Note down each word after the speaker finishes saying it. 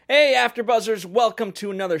Hey, AfterBuzzers, welcome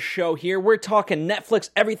to another show here. We're talking Netflix,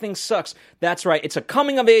 Everything Sucks. That's right, it's a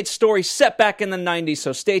coming-of-age story set back in the 90s,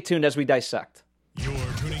 so stay tuned as we dissect. You're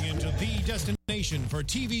tuning into the destination for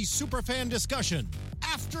TV superfan discussion,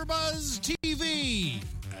 AfterBuzz TV.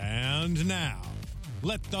 And now,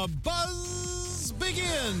 let the buzz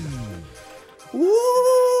begin.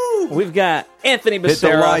 Woo! We've got Anthony Becerra. Hit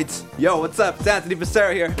the lights. Yo, what's up? It's Anthony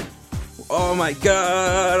Becerra here. Oh my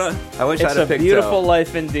god. I wish I had a pigtail. It's a beautiful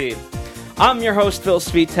life indeed. I'm your host, Phil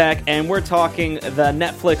Svitek, and we're talking the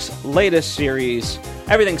Netflix latest series,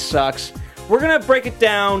 Everything Sucks. We're going to break it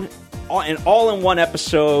down all in one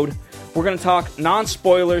episode. We're going to talk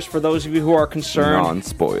non-spoilers for those of you who are concerned.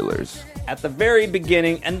 Non-spoilers. At the very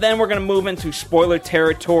beginning, and then we're going to move into spoiler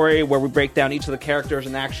territory where we break down each of the characters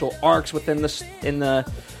and actual arcs within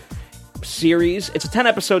the series. It's a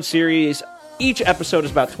 10-episode series. Each episode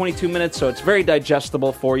is about 22 minutes, so it's very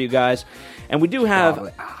digestible for you guys. And we do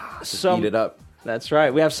have eat it up. That's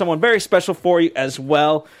right. We have someone very special for you as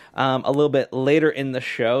well a little bit later in the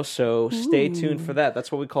show, so stay tuned for that.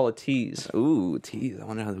 That's what we call a tease. Ooh, tease. I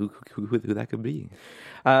wonder who that could be.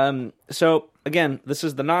 So, again, this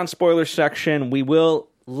is the non-spoiler section. We will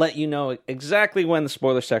let you know exactly when the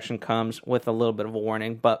spoiler section comes with a little bit of a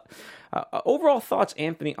warning. But overall thoughts,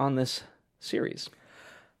 Anthony, on this series?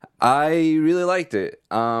 I really liked it.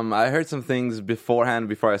 I heard some things beforehand,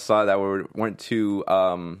 before I saw it, that weren't too,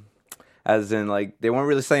 as in, like, they weren't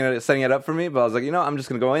really setting it up for me, but I was like, I'm just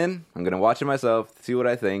going to go in, I'm going to watch it myself, see what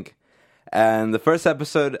I think. And the first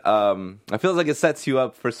episode, I feel like it sets you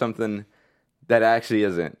up for something that actually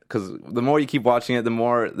isn't. Because the more you keep watching it, the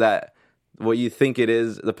more that what you think it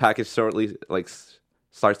is, the package shortly, like,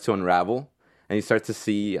 starts to unravel. And you start to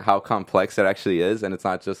see how complex it actually is, and it's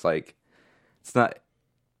not just, like, it's not...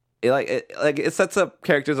 It sets up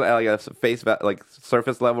characters at like a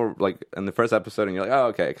surface level, like in the first episode, and you're like, oh,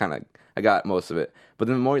 okay, I got most of it. But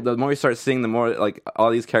then the more you start seeing, the more like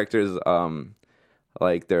all these characters,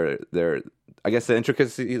 like their I guess the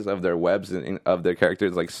intricacies of their webs and of their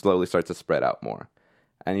characters like slowly start to spread out more,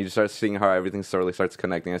 and you just start seeing how everything slowly starts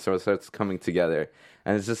connecting and sort of starts coming together.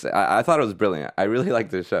 And it's just I thought it was brilliant. I really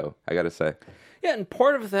liked this show, I gotta say. Yeah, and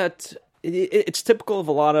part of that. It's typical of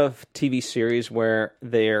a lot of TV series where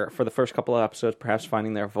they're, for the first couple of episodes, perhaps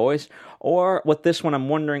finding their voice. Or with this one, I'm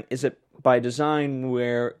wondering, is it by design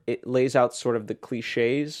where it lays out sort of the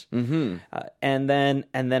cliches, and then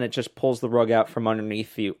it just pulls the rug out from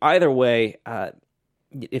underneath you? Either way,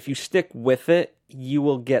 if you stick with it, you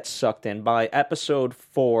will get sucked in. By episode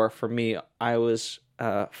 4, for me, I was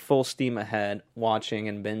full steam ahead, watching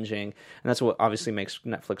and binging, and that's what obviously makes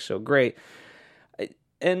Netflix so great.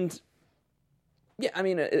 And yeah, I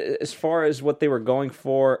mean, as far as what they were going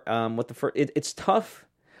for, with the first, it's tough.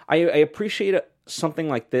 I appreciate something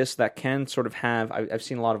like this that can sort of have. I've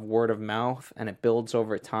seen a lot of word of mouth, and it builds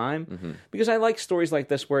over time, because I like stories like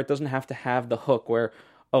this where it doesn't have to have the hook where,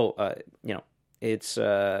 it's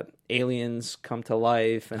aliens come to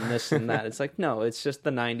life and this and that. It's like, no, it's just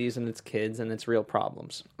the 90s and it's kids and it's real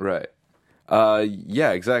problems. Right.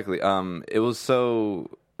 Yeah, exactly. It was so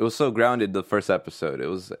grounded. The first episode, it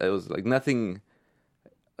was like nothing.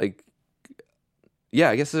 Like, yeah,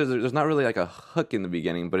 I guess there's not really like a hook in the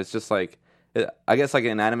beginning, but it's just like, I guess like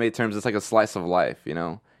in anime terms, it's like a slice of life,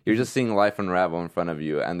 You're just seeing life unravel in front of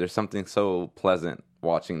you, and there's something so pleasant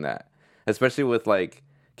watching that. Especially with like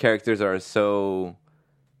characters that are so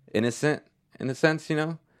innocent in a sense,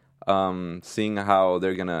 seeing how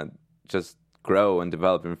they're gonna just grow and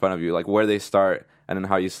develop in front of you, like where they start, and then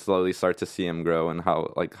how you slowly start to see them grow, and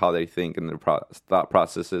how they think and their thought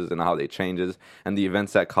processes, and how they changes, and the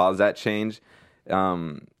events that cause that change.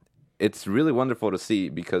 It's really wonderful to see,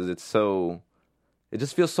 because it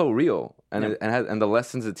just feels so real, and and the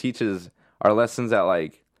lessons it teaches are lessons that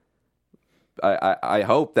like I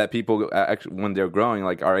hope that people actually, when they're growing,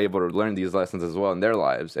 like are able to learn these lessons as well in their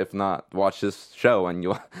lives. If not, watch this show and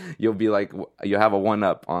you'll be like, you have a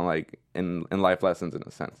 1-up on like in life lessons in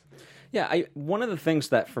a sense. Yeah, one of the things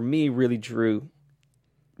that for me really drew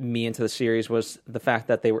me into the series was the fact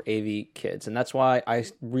that they were AV kids, and that's why I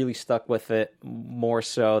really stuck with it more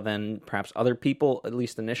so than perhaps other people, at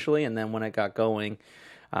least initially. And then when it got going,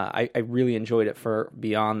 I really enjoyed it for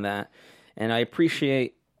beyond that, and I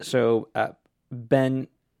appreciate Ben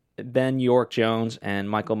York Jones and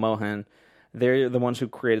Michael Mohan. They're the ones who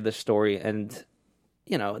created this story, and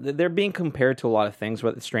they're being compared to a lot of things,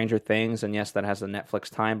 with Stranger Things, and yes, that has the Netflix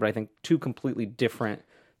time, but I think two completely different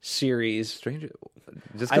series. Stranger,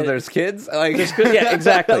 just because there's kids, like yeah,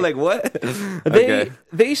 exactly. Like what?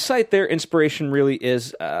 They cite their inspiration really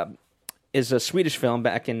is a Swedish film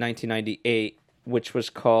back in 1998 which was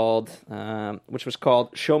called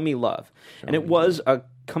Show Me Love, and it was a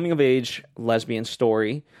coming of age lesbian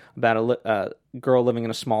story about a girl living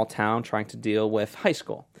in a small town trying to deal with high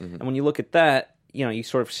school. And when you look at that, you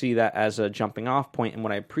sort of see that as a jumping off point. And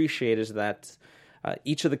what I appreciate is that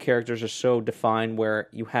each of the characters are so defined, where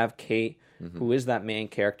you have Kate, who is that main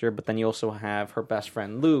character, but then you also have her best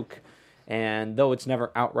friend Luke. And though it's never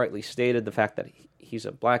outrightly stated, the fact that he's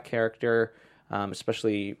a black character,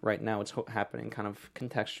 especially right now, it's happening kind of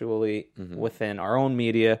contextually within our own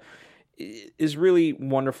media, is really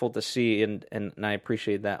wonderful to see. And I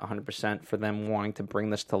appreciate that 100% for them wanting to bring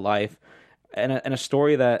this to life. And a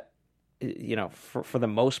story that, for the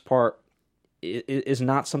most part, is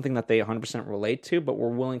not something that they 100% relate to, but we're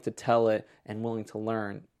willing to tell it and willing to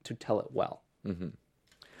learn to tell it well.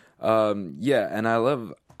 Yeah, and I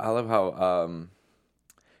love how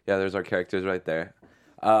there's our characters right there.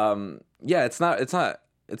 It's not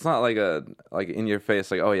like in your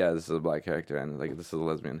face, like, oh yeah, this is a black character and like this is a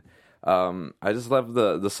lesbian. I just love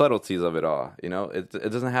the subtleties of it all. It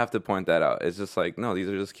doesn't have to point that out. It's just like, no, these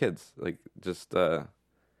are just kids. Like just go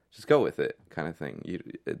with it, kind of thing.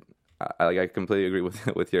 I completely agree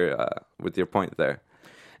with your point there.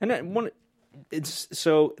 And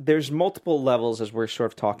there's multiple levels, as we're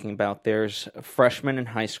sort of talking about. There's freshmen in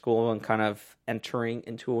high school and kind of entering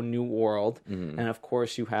into a new world. And of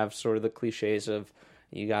course you have sort of the cliches of,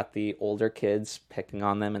 you got the older kids picking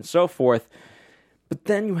on them and so forth. But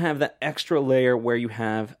then you have that extra layer where you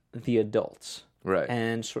have the adults. Right.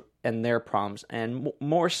 And their problems. And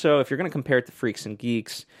more so, if you're going to compare it to Freaks and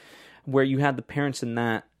Geeks, where you had the parents in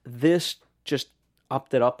that, this just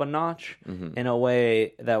upped it up a notch in a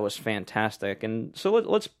way that was fantastic. And so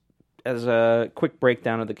let's, as a quick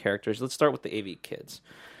breakdown of the characters, let's start with the AV kids.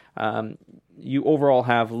 You overall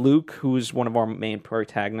have Luke, who's one of our main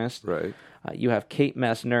protagonists. Right. You have Kate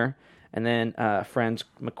Messner, and then friends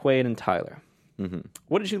McQuaid and Tyler. Who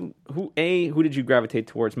did you gravitate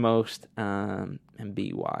towards most, and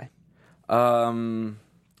B, why? I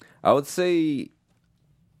would say,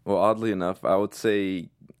 well, oddly enough, I would say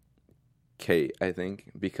Kate, I think,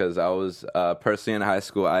 because I was personally in high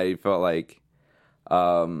school, I felt like,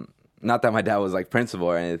 not that my dad was like principal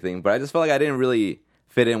or anything, but I just felt like I didn't really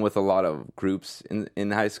fit in with a lot of groups in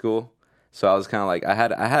high school. So I was kind of like, I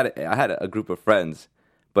had a group of friends,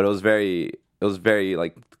 but it was very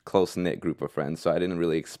like close knit group of friends. So I didn't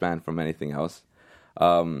really expand from anything else.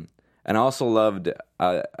 And I also loved,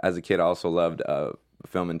 as a kid, I also loved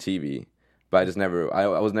film and TV, but I was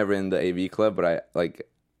never in the AV club. But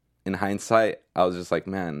in hindsight, I was just like,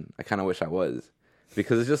 man, I kind of wish I was,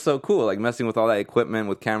 because it's just so cool, like messing with all that equipment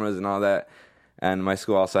with cameras and all that. And my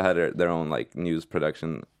school also had their own like news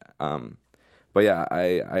production. But yeah,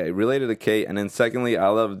 I related to Kate, and then secondly, I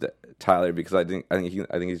loved Tyler because I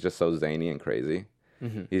think he's just so zany and crazy.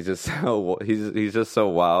 He's just so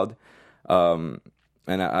wild. And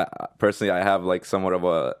I personally, I have like somewhat of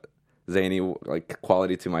a zany like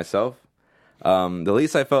quality to myself. The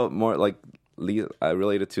least I felt more like I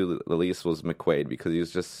related to the least was McQuaid, because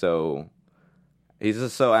he's just so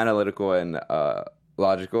analytical and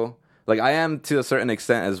logical. Like I am to a certain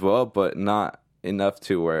extent as well, but not enough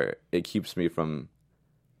to where it keeps me from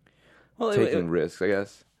taking risks, I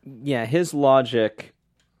guess. Yeah, his logic,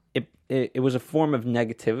 it was a form of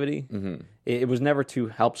negativity. It was never to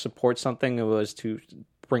help support something. It was to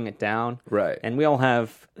bring it down. Right. And we all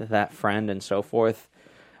have that friend and so forth.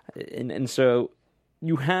 And so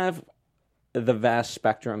you have the vast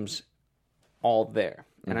spectrums all there.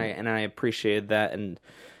 And I appreciated that. And,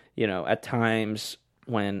 at times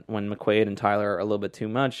when McQuaid and Tyler are a little bit too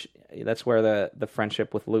much, that's where the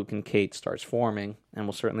friendship with Luke and Kate starts forming, and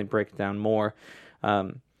we'll certainly break it down more.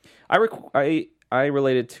 I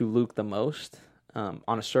related to Luke the most on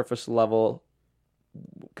a surface level,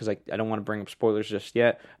 because I don't want to bring up spoilers just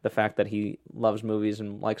yet. The fact that he loves movies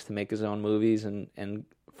and likes to make his own movies and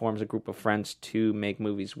forms a group of friends to make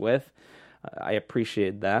movies with, I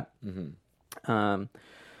appreciate that.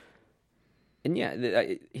 And yeah,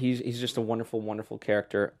 he's just a wonderful, wonderful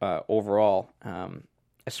character overall.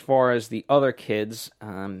 As far as the other kids,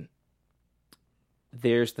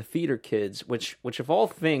 there's the theater kids, which of all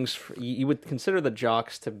things, you would consider the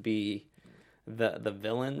jocks to be the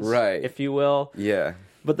villains, right, if you will. Yeah.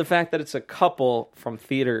 But the fact that it's a couple from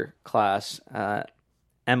theater class,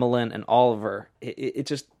 Emmeline and Oliver, it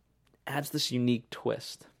just adds this unique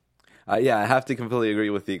twist. Yeah, I have to completely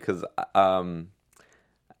agree with you, because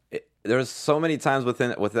there's so many times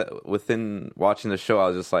within watching the show, I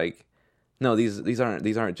was just like, no, these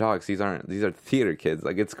aren't jocks. These are theater kids.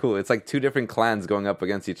 Like, it's cool. It's like two different clans going up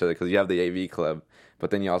against each other because you have the AV club, but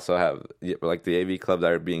then you also have like the AV club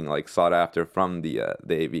that are being like sought after from the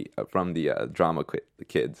AV from the drama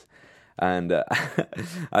kids, and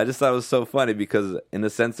I just thought it was so funny because in the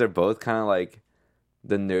sense they're both kind of like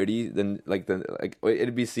the nerdy,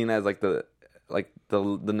 it'd be seen as like the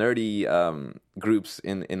nerdy groups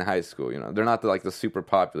in high school. You know, they're not the super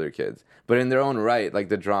popular kids, but in their own right, like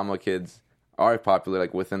the drama kids are popular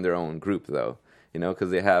like within their own group though. You know, because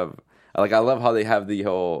they have like I love how they have the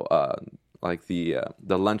whole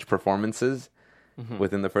the lunch performances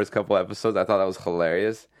within the first couple episodes. I thought that was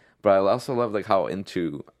hilarious, but I also love like how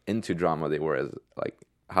into drama they were, as like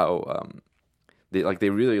how they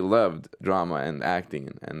really loved drama and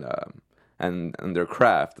acting and their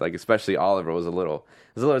craft. Like especially Oliver was a little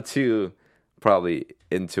too probably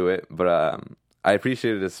into it, but I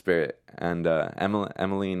appreciated his spirit. And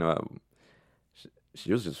Emmeline,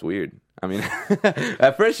 she was just weird. I mean,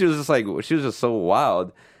 at first she was just so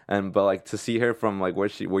wild, but like to see her from like where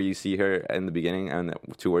you see her in the beginning and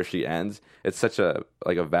to where she ends, it's such a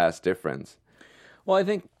vast difference. Well, I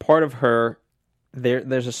think part of her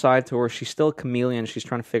there's a side to her. She's still a chameleon. She's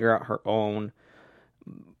trying to figure out her own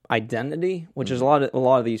identity, which is a lot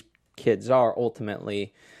of these kids are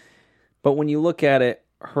ultimately. But when you look at it,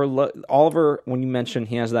 Oliver, when you mentioned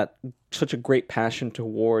he has such a great passion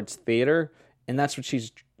towards theater, and that's what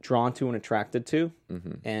she's drawn to and attracted to,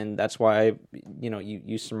 and that's why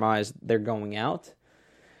you surmise they're going out,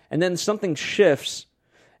 and then something shifts,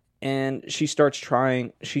 and she starts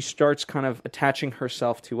kind of attaching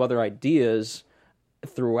herself to other ideas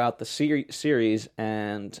throughout the series,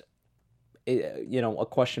 and a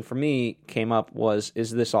question for me came up was,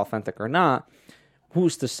 is this authentic or not?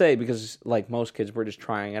 Who's to say? Because like most kids, we're just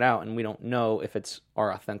trying it out, and we don't know if it's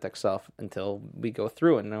our authentic self until we go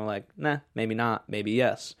through it. And they're like, nah, maybe not, maybe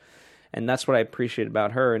yes. And that's what I appreciate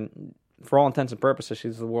about her. And for all intents and purposes,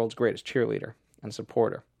 she's the world's greatest cheerleader and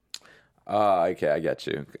supporter. Okay, I get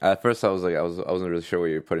you. At first, I wasn't really sure what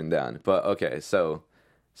you were putting down, but okay. So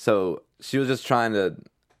she was just trying to.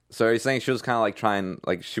 So are you saying she was kind of like trying,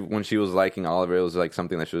 like when she was liking Oliver, it was like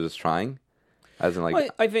something that she was just trying, as in like. Well,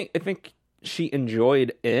 I think she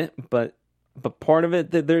enjoyed it, but part of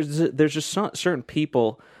it, there's just certain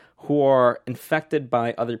people who are infected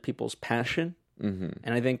by other people's passion, and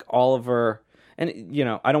I think Oliver, and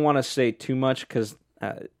I don't want to say too much because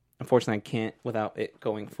unfortunately I can't without it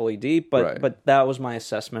going fully deep, but that was my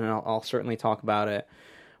assessment, and I'll certainly talk about it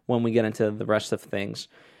when we get into the rest of things.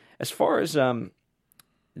 As far as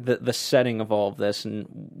the setting of all of this, and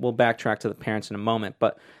we'll backtrack to the parents in a moment,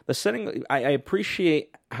 but the setting, I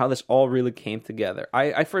appreciate how this all really came together.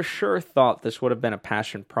 I for sure thought this would have been a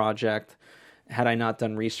passion project had I not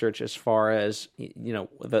done research as far as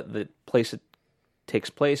the place it takes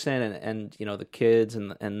place in and the kids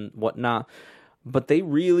and whatnot, but they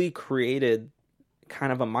really created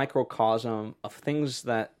kind of a microcosm of things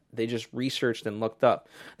that they just researched and looked up.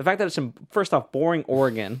 The fact that it's in, first off, Boring,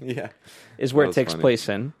 Oregon is where it takes place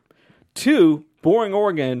in. 2, Boring,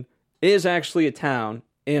 Oregon is actually a town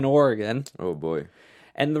in Oregon. Oh, boy.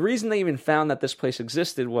 And the reason they even found that this place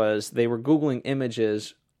existed was they were Googling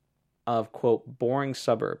images of, quote, boring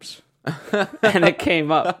suburbs. And it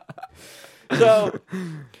came up. So,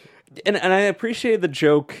 and I appreciate the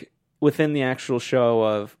joke within the actual show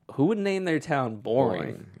of who would name their town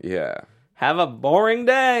Boring? Yeah. Have a boring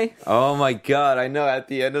day. Oh my god, I know. At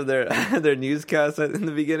the end of their newscast in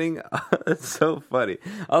the beginning, it's so funny.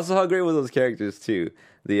 Also, how great were those characters too?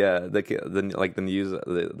 The news,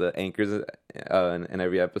 the anchors in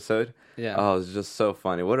every episode. Yeah. Oh, it's just so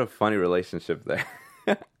funny. What a funny relationship there.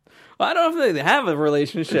 Well, I don't know if they have a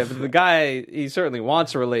relationship. The guy, he certainly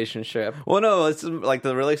wants a relationship. Well, no, it's just, like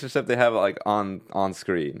the relationship they have like on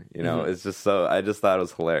screen. It's just so. I just thought it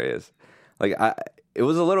was hilarious. Like it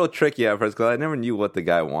was a little tricky at first because I never knew what the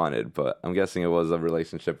guy wanted, but I'm guessing it was a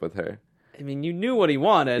relationship with her. I mean, you knew what he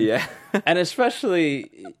wanted. Yeah. And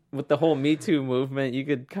especially with the whole Me Too movement, you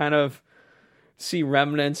could kind of see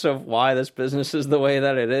remnants of why this business is the way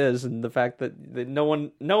that it is, and the fact that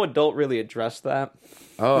no adult really addressed that.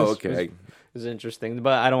 Oh, okay. Is interesting,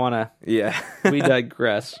 but I don't want to. Yeah. We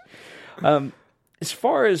digress. As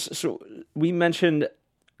far as, so we mentioned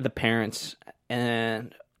the parents,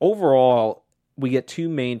 and overall, we get 2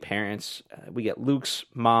 main parents. We get Luke's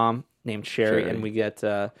mom named Sherry, and we get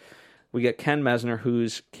Ken Mesner,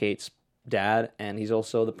 who's Kate's dad, and he's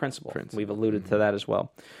also the principal. We've alluded to that as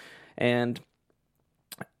well. And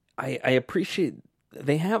I appreciate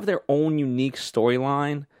they have their own unique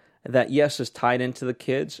storyline that, yes, is tied into the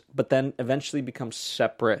kids, but then eventually becomes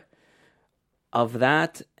separate of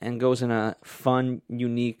that and goes in a fun,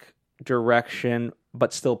 unique direction,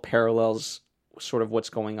 but still parallels sort of what's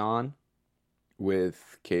going on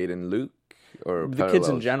with Cade and Luke, or the kids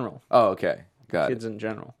in general. Oh, okay, got kids in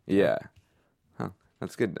general. Yeah, huh.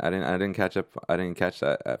 That's good. I didn't catch up. I didn't catch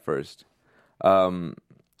that at first.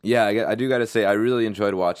 Yeah, I do got to say I really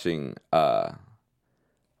enjoyed watching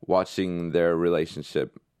their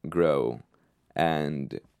relationship grow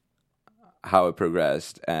and how it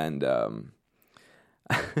progressed, and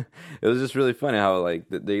it was just really funny how like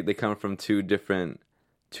they come from two different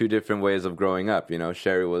ways of growing up. You know,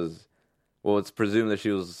 Sherry was, well, it's presumed that she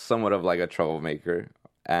was somewhat of like a troublemaker,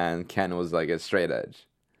 and Ken was like a straight edge.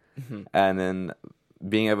 Mm-hmm. And then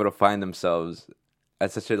being able to find themselves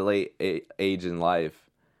at such a late age in life,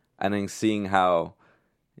 and then seeing how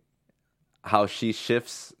she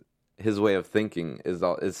shifts his way of thinking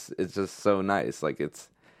it's just so nice. Like it's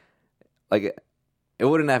like it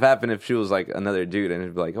wouldn't have happened if she was like another dude and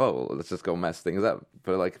it'd be like, oh, let's just go mess things up.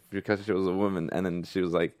 But like because she was a woman, and then she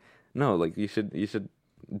was like, no, like you should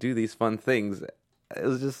do these fun things.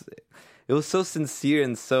 It was so sincere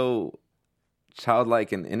and so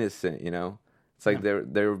childlike and innocent, you know. It's like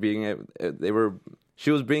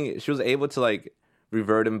she was able to like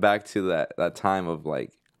revert him back to that time of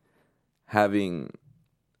like having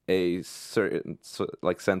a certain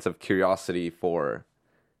like sense of curiosity for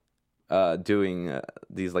doing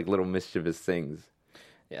these like little mischievous things.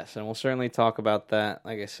 Yes, and we'll certainly talk about that.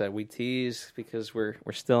 Like I said, we tease because we're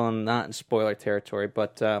still not in spoiler territory,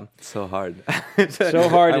 but so hard, so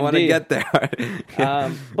hard. I want to get there.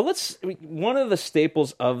 But one of the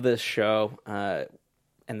staples of this show,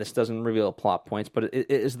 and this doesn't reveal plot points, but it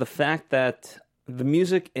is the fact that the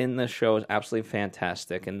music in this show is absolutely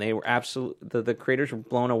fantastic, and they were the creators were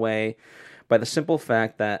blown away by the simple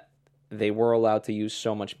fact that they were allowed to use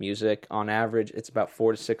so much music. On average, it's about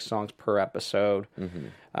 4 to 6 songs per episode. Mm-hmm.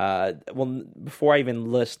 Well, before I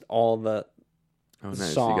even list all the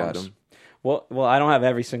nice. songs, you got them. Well, I don't have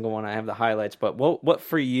every single one. I have the highlights. But what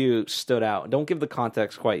for you stood out? Don't give the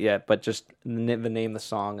context quite yet, but just the name, the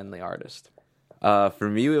song, and the artist. For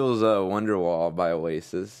me, it was Wonderwall by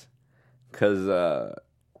Oasis, because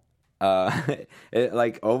it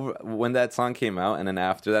like over when that song came out, and then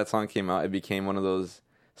after that song came out, it became one of those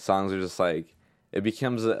songs are just like it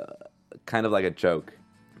becomes kind of like a joke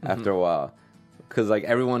after a while, because like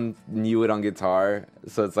everyone knew it on guitar,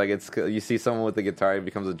 so it's like you see someone with the guitar, it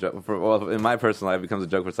becomes a joke. In my personal life, it becomes a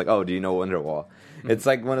joke where it's like, oh, do you know Wonderwall? Mm-hmm. It's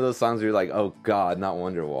like one of those songs where you're like, oh god, not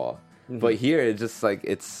Wonderwall. Mm-hmm. But here it's just like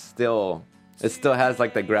it still has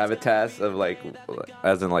like the gravitas of like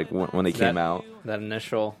as in like when they came out, that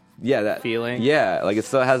initial that feeling, like it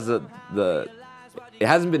still has the it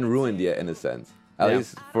hasn't been ruined yet in a sense. At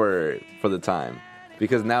least for the time,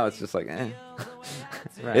 because now it's just like,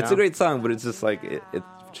 Right it's a great song, but it's just like it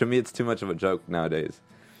to me, it's too much of a joke nowadays.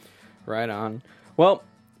 Right on. Well,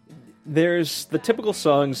 there's the typical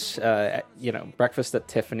songs, Breakfast at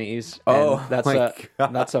Tiffany's. Oh,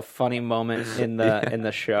 that's a funny moment in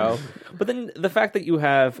the show. But then the fact that you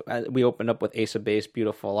have, we opened up with Ace of Base,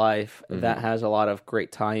 Beautiful Life, that has a lot of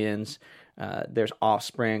great tie-ins. There's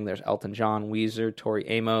Offspring, there's Elton John, Weezer, Tori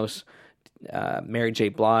Amos. Mary J.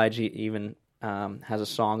 Blige even has a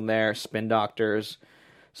song there. Spin Doctors,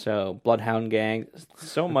 so Bloodhound Gang.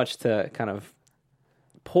 So much to kind of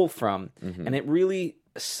pull from, and it really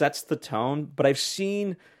sets the tone. But I've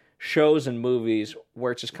seen shows and movies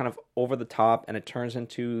where it's just kind of over the top, and it turns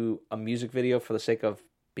into a music video for the sake of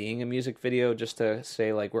being a music video, just to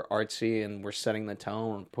say like we're artsy and we're setting the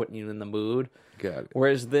tone and putting you in the mood. Got it.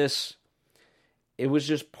 Whereas this, it was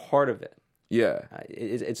just part of it. Yeah,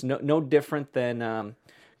 it's no different than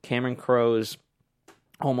Cameron Crowe's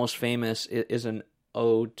Almost Famous is an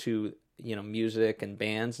ode to music and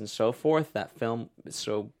bands and so forth. That film is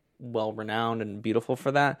so well renowned and beautiful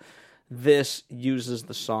for that. This uses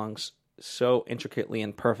the songs so intricately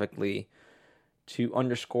and perfectly to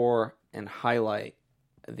underscore and highlight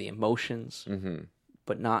the emotions,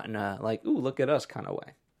 but not in a like, ooh, look at us kind of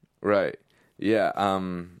way. Right. Yeah,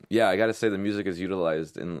 I gotta say the music is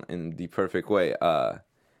utilized in the perfect way.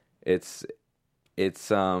 It's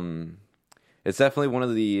definitely one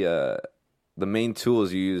of the main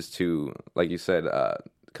tools you use to, like you said,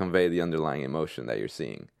 convey the underlying emotion that you're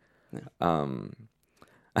seeing. Yeah.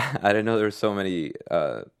 I didn't know there were so many.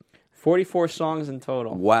 44 songs in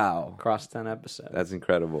total. Wow, across 10 episodes. That's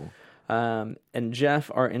incredible. And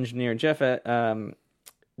Jeff, our engineer,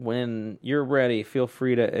 when you're ready, feel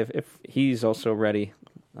free to, if he's also ready,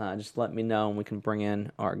 just let me know and we can bring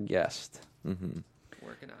in our guest. Working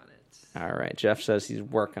on it. All right. Jeff says he's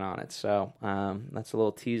working on it. So that's a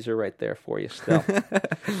little teaser right there for you still.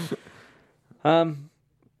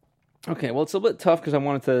 Okay, well, it's a bit tough because I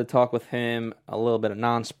wanted to talk with him a little bit of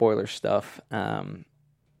non-spoiler stuff.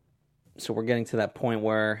 So we're getting to that point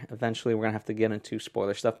where eventually we're gonna have to get into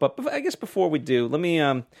spoiler stuff. But I guess before we do, let me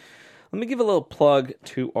give a little plug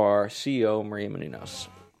to our CEO, Maria Menounos.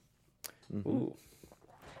 Ooh,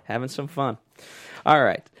 having some fun. All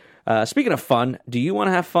right. Speaking of fun, do you want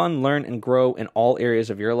to have fun, learn, and grow in all areas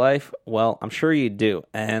of your life? Well, I'm sure you do,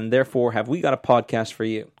 and therefore have we got a podcast for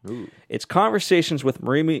you. Ooh. It's Conversations with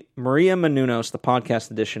Maria Menounos, the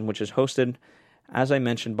podcast edition, which is hosted, as I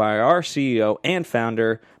mentioned, by our CEO and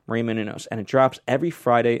founder, Maria Menounos, and it drops every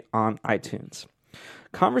Friday on iTunes.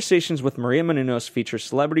 Conversations with Maria Menounos features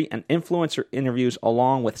celebrity and influencer interviews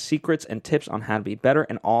along with secrets and tips on how to be better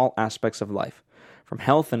in all aspects of life, from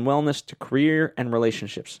health and wellness to career and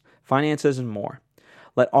relationships, finances, and more.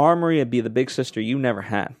 Let our Maria be the big sister you never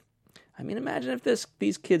had. I mean, imagine if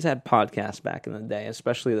these kids had podcasts back in the day,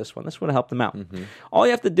 especially this one. This would have helped them out. Mm-hmm. All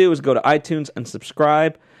you have to do is go to iTunes and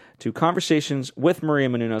subscribe to Conversations with Maria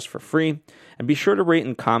Menounos for free, and be sure to rate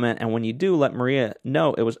and comment, and when you do, let Maria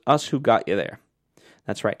know it was us who got you there.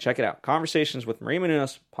 That's right. Check it out. Conversations with Maria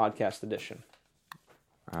Menounos, podcast edition.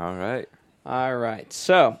 All right.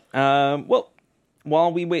 So,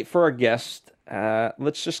 while we wait for our guest,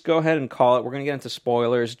 let's just go ahead and call it. We're going to get into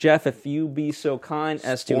spoilers. Jeff, if you be so kind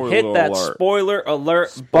as to hit that spoiler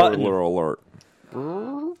alert button. Spoiler alert.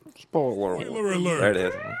 Spoiler alert. There it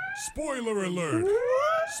is. Spoiler alert.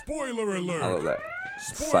 Spoiler alert. I love that.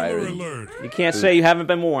 Spoiler Siren. alert. You can't say you haven't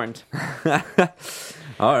been warned.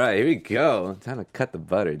 All right, here we go. Time to cut the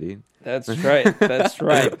butter, dude. That's right. That's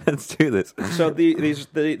right. Let's do this. So these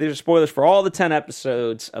are spoilers for all the 10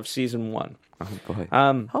 episodes of season 1. Oh boy.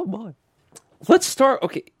 Oh boy. Let's start.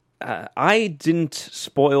 Okay, I didn't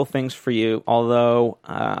spoil things for you, although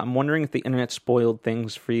I'm wondering if the internet spoiled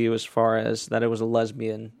things for you as far as that it was a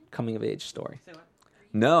lesbian coming of age story.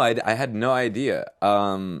 No, I had no idea.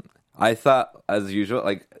 I thought as usual,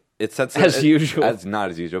 like it sets usual. As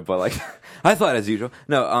not as usual, but like I thought as usual.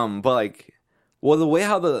 No, but like, well, the way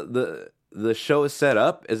how the show is set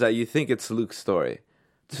up is that you think it's Luke's story,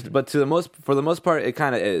 but for the most part, it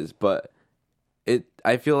kind of is. But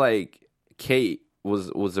I feel like Kate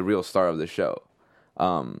was the real star of the show,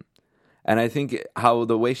 and I think how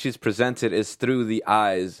the way she's presented is through the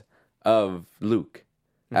eyes of Luke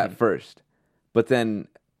at first, but then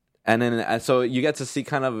so you get to see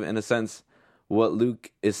kind of in a sense what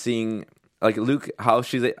Luke is seeing, like how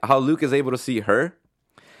Luke is able to see her,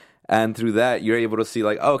 and through that you're able to see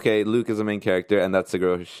like, okay, Luke is the main character, and that's the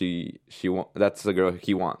girl that's the girl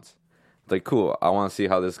he wants. Like, cool, I want to see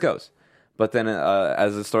how this goes. But then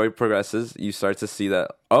as the story progresses, you start to see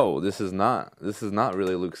that, oh, this is not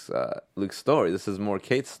really Luke's story. This is more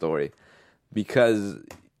Kate's story, because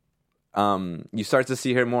you start to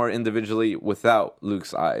see her more individually without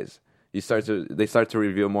Luke's eyes. They start to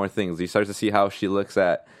reveal more things. You start to see how she looks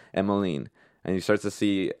at Emmeline, and you start to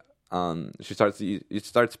see you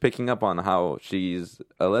start picking up on how she's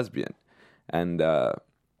a lesbian, and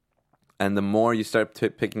the more you start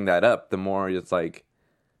picking that up, the more it's like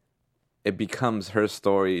it becomes her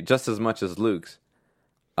story just as much as Luke's.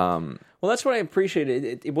 Well, that's what I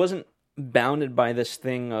appreciated. It wasn't bounded by this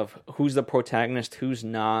thing of who's the protagonist, who's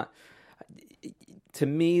not. To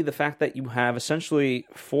me, the fact that you have essentially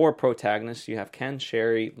 4 protagonists, you have Ken,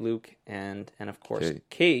 Sherry, Luke, and of course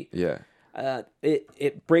Kate. Yeah.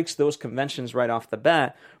 It breaks those conventions right off the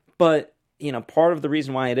bat. But part of the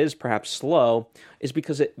reason why it is perhaps slow is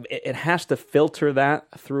because it has to filter that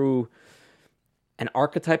through an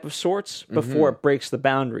archetype of sorts before it breaks the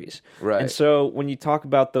boundaries. Right. And so when you talk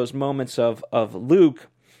about those moments of Luke,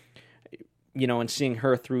 and seeing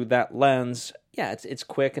her through that lens, yeah, it's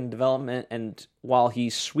quick in development, and while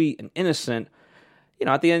he's sweet and innocent,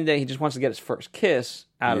 at the end of the day, he just wants to get his first kiss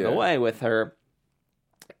out of the way with her.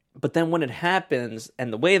 But then when it happens,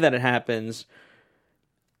 and the way that it happens,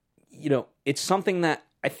 it's something that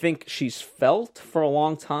I think she's felt for a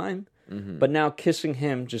long time, but now kissing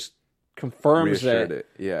him just confirms it.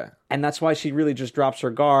 Yeah. And that's why she really just drops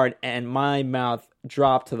her guard, and my mouth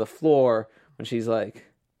dropped to the floor when she's like,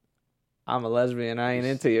 I'm a lesbian, I ain't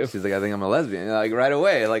into you. She's like, I think I'm a lesbian. Like right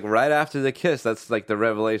away, like right after the kiss, that's like the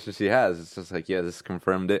revelation she has. It's just like, yeah, this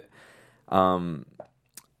confirmed it. That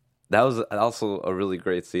was also a really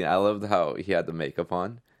great scene. I loved how he had the makeup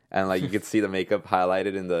on, and like you could see the makeup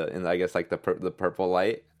highlighted in I guess like the purple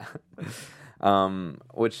light.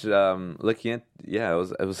 Which looking at, yeah,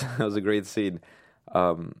 it was a great scene.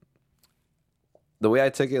 The way I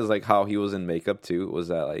took it is like how he was in makeup too, was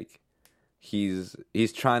that like he's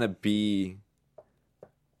trying to be,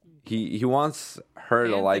 he wants her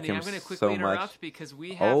to like Anthony, him I'm going to quickly so interrupt much. because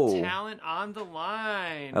we have Oh. talent on the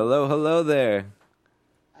line. Hello there.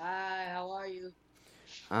 Hi, how are you?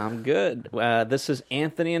 I'm good. This is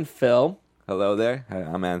Anthony and Phil. Hello there. Hi,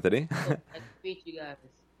 I'm Anthony. Nice to meet you guys.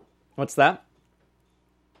 What's that?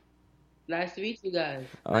 Nice to meet you guys.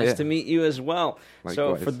 Oh, Nice yeah. to meet you as well.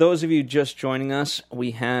 So, Likewise. for those of you just joining us,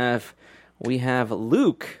 we have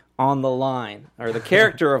Luke on the line, or the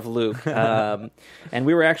character of Luke, and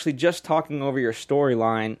we were actually just talking over your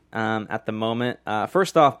storyline at the moment.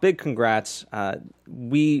 First off, big congrats!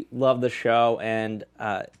 We love the show and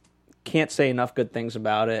can't say enough good things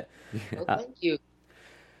about it. Oh, thank you.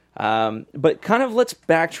 But kind of let's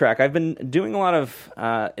backtrack. I've been doing a lot of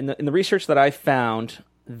in the research that I found.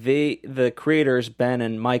 The creators, Ben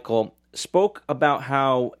and Michael, spoke about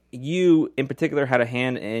how you in particular had a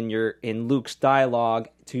hand in Luke's dialogue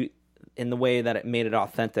in the way that it made it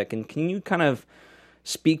authentic. And can you kind of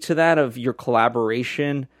speak to that, of your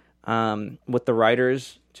collaboration with the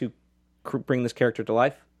writers to bring this character to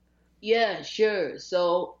life? Yeah, sure.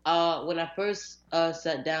 So when I first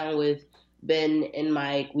sat down with Ben and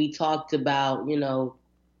Mike, we talked about,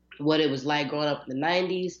 what it was like growing up in the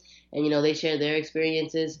 90s. And, they shared their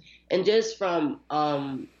experiences. And just from,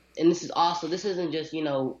 and this isn't just,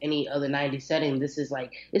 any other 90s setting. This is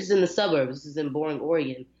in the suburbs. This is in Boring,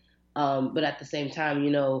 Oregon. But at the same time,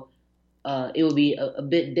 it would be a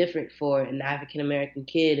bit different for an African-American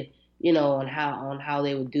kid, on how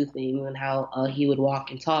they would do things and how he would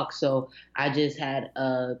walk and talk. So I just had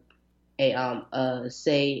a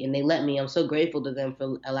say, and they let me. I'm so grateful to them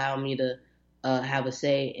for allowing me to have a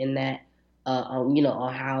say in that, on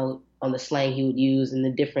the slang he would use and the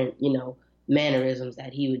different, mannerisms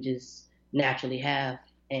that he would just naturally have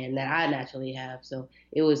and that I naturally have. So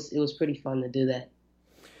it was pretty fun to do that.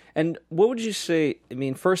 And what would you say? I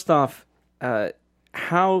mean, first off,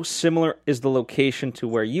 how similar is the location to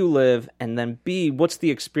where you live? And then B, what's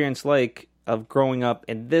the experience like of growing up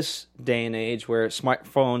in this day and age where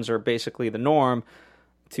smartphones are basically the norm,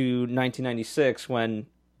 to 1996 when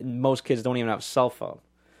most kids don't even have a cell phone?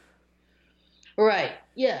 Right.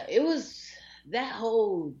 Yeah, it was the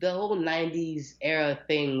whole 90s era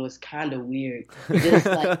thing was kind of weird. Just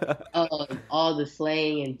all the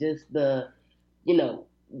slang and just the,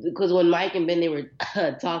 because when Mike and Ben, they were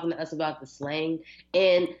talking to us about the slang,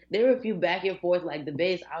 and there were a few back and forth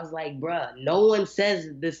debates. I was like, bruh, no one says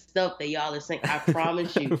this stuff that y'all are saying. I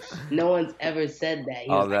promise you, no one's ever said that. He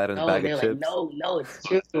All was that in a bag of chips. No, it's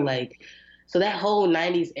true. So that whole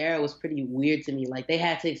 90s era was pretty weird to me. They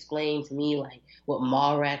had to explain to me, what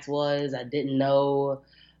Mallrats was. I didn't know.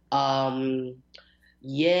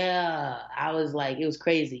 Yeah, I was it was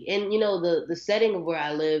crazy. And, the setting of where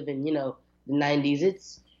I live in, the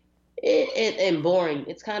 90s, it's boring.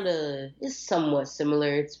 It's somewhat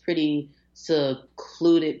similar. It's pretty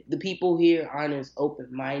secluded. The people here aren't as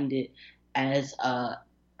open-minded as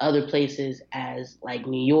other places as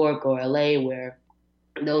New York or LA, where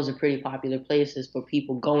those are pretty popular places for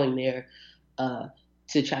people going there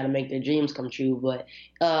to try to make their dreams come true. But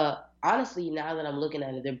honestly, now that I'm looking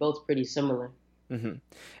at it, they're both pretty similar. Mm-hmm.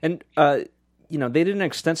 And, they did an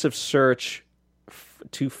extensive search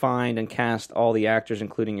to find and cast all the actors,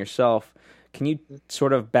 including yourself. Can you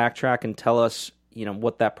sort of backtrack and tell us,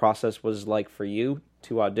 what that process was like for you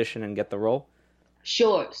to audition and get the role?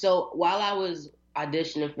 Sure. So while I was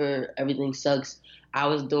auditioning for Everything Sucks, I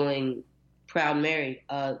was doing Proud Mary,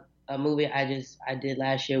 a movie I did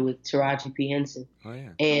last year with Taraji P. Henson. Oh, yeah.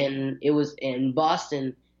 And it was in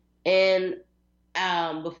Boston. And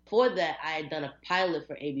before that, I had done a pilot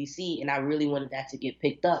for ABC, and I really wanted that to get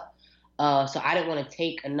picked up. So I didn't want to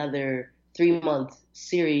take another 3-month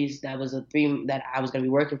series that I was going to be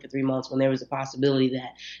working for 3 months when there was a possibility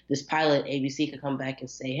that this pilot, ABC could come back and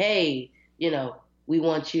say, hey, we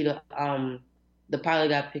want you to, the pilot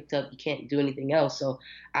got picked up, you can't do anything else. So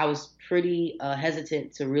I was pretty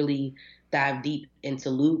hesitant to really dive deep into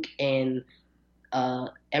Luke and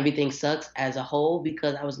Everything Sucks as a whole,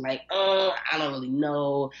 because I was like, I don't really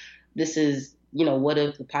know. This is, what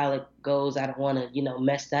if the pilot goes? I don't want to,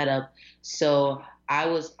 mess that up. So I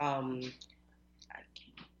was,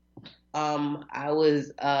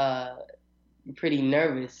 pretty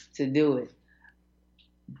nervous to do it.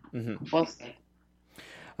 Mm-hmm. One second.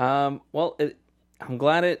 Well, I'm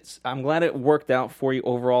glad it worked out for you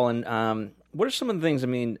overall. And what are some of the things? I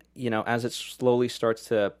mean, as it slowly starts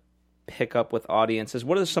to pick up with audiences,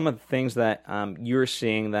 what are some of the things that you're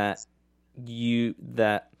seeing that you're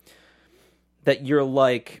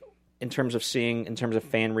like in terms of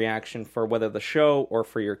fan reaction for whether the show or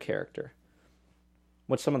for your character?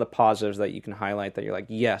 What's some of the positives that you can highlight that you're like,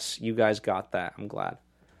 yes, you guys got that. I'm glad.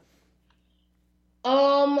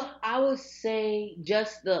 I would say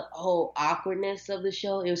just the whole awkwardness of the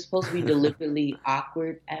show. It was supposed to be deliberately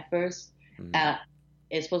awkward at first. Mhm. Uh,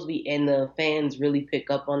 it's supposed to be, and the fans really pick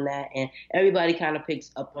up on that, and everybody kind of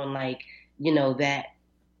picks up on like, that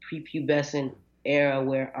prepubescent era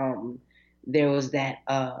where there was that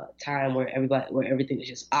time where everything was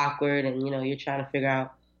just awkward, and you're trying to figure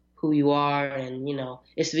out who you are, and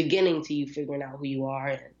it's the beginning to you figuring out who you are,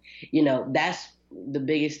 and that's the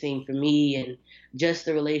biggest thing for me, and just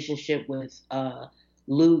the relationship with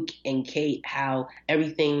Luke and Kate, how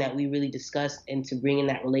everything that we really discussed into bringing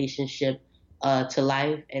that relationship to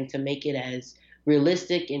life, and to make it as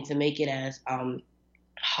realistic, and to make it as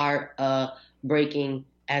heart breaking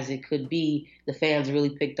as it could be. The fans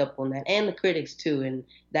really picked up on that, and the critics too, and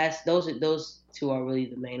those two are really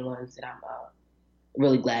the main ones that I'm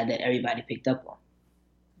really glad that everybody picked up on.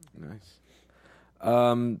 Nice.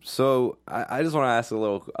 So I just want to ask a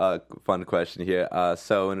little fun question here.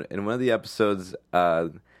 So in one of the episodes,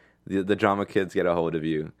 the drama kids get a hold of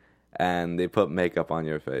you, and they put makeup on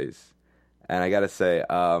your face. And I gotta say,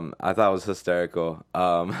 I thought it was hysterical.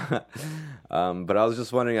 But I was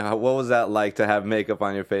just wondering, what was that like to have makeup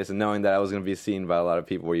on your face and knowing that I was gonna be seen by a lot of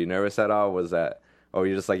people? Were you nervous at all? Was that, or were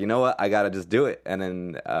you just like, you know what, I gotta just do it? And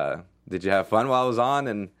then, did you have fun while I was on?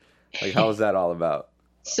 And like, how was that all about?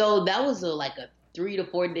 So that was like a 3 to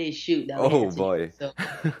 4 day shoot. That Oh boy! So,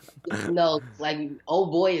 like, oh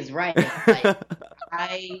boy is right. Like,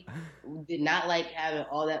 I did not like having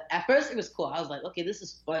all that. At first, it was cool. I was like, okay, this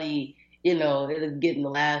is funny. It was getting the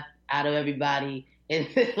laugh out of everybody. And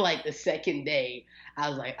then, like, the second day, I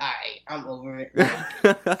was like, all right, I'm over it.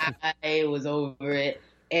 I was over it.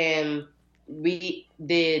 And we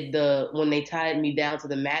did when they tied me down to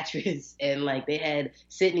the mattress, and like they had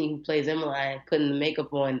Sydney, who plays Emmeline, putting the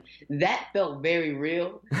makeup on. That felt very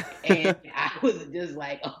real, and I was just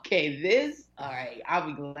like, okay, all right, I'll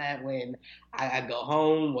be glad when I go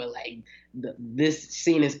home, when like this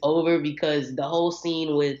scene is over, because the whole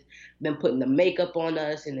scene with them putting the makeup on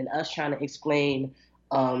us, and then us trying to explain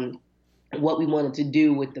what we wanted to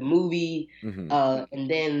do with the movie, and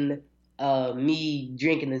then me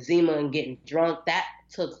drinking the Zima and getting drunk, that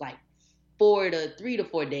took like 3 to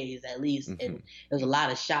 4 days at least. And there was a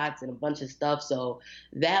lot of shots and a bunch of stuff. So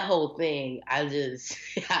that whole thing, I'm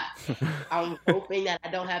hoping that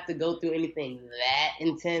I don't have to go through anything that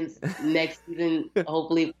intense next season.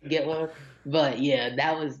 Hopefully we get one. But yeah,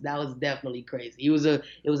 that was definitely crazy. It was an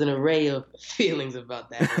array of feelings about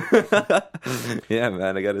that. Yeah,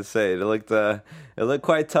 man, I gotta say, it looked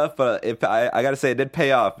quite tough, but I gotta say, it did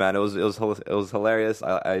pay off, man. It was hilarious.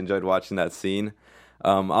 I enjoyed watching that scene. I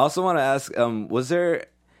also want to ask, was there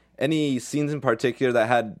any scenes in particular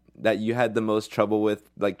that you had the most trouble with,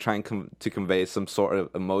 like trying to convey some sort of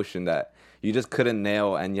emotion that you just couldn't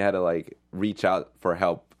nail, and you had to like reach out for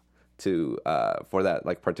help for that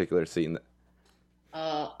like particular scene?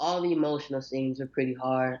 All the emotional scenes were pretty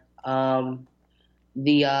hard. The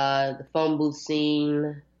phone booth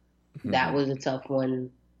scene, that was a tough one.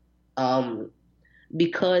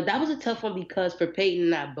 Because that was a tough one, because for Peyton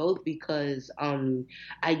and I both, because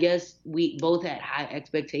I guess we both had high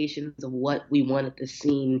expectations of what we wanted the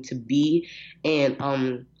scene to be, and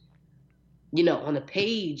on the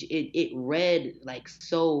page it read like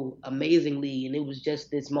so amazingly, and it was just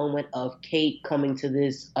this moment of Kate coming to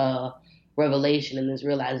this revelation and this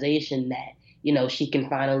realization that she can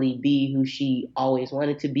finally be who she always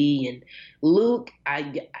wanted to be. And Luke,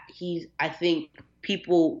 I think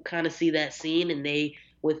people kind of see that scene and they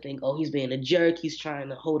would think, oh, he's being a jerk. He's trying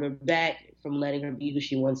to hold her back from letting her be who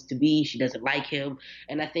she wants to be. She doesn't like him.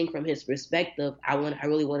 And I think from his perspective, I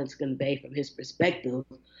really wanted to convey from his perspective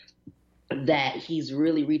that he's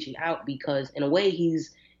really reaching out, because in a way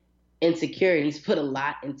he's insecure, and he's put a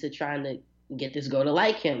lot into trying to get this girl to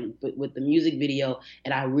like him with the music video.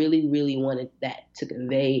 And I really, really wanted that to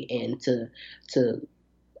convey and to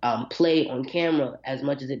play on camera as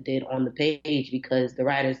much as it did on the page, because the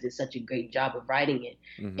writers did such a great job of writing it.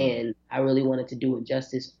 And I really wanted to do it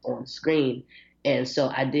justice on screen. And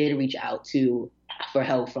so I did reach out for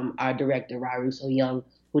help from our director, Raru So Young,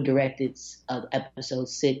 who directed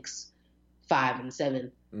episodes 6, 5, and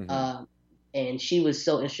 7. And she was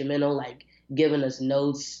so instrumental, like giving us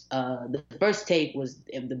notes. The first take was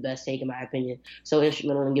the best take in my opinion. So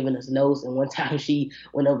instrumental in giving us notes. And one time she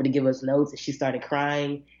went over to give us notes and she started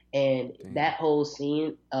crying. And that whole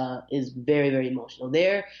scene is very, very emotional.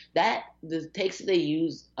 The takes that they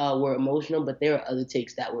used were emotional, but there were other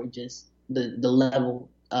takes that were just the level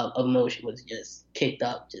of emotion was just kicked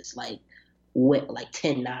up, just like went like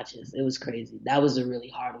 10 notches. It was crazy. That was a really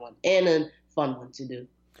hard one and a fun one to do.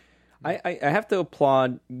 I have to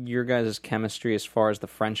applaud your guys' chemistry as far as the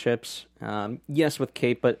friendships. Yes, with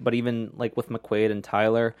Kate, but even like with McQuaid and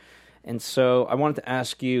Tyler. And so I wanted to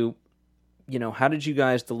ask you, how did you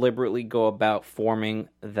guys deliberately go about forming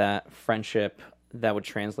that friendship that would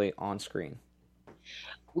translate on screen?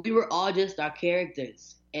 We were all just our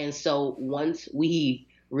characters. And so once we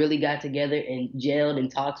really got together and gelled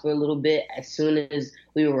and talked for a little bit, as soon as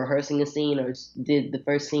we were rehearsing a scene or did the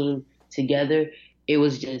first scene together, it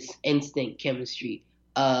was just instant chemistry.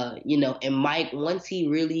 And Mike, once he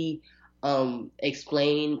really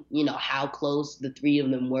explained, how close the three of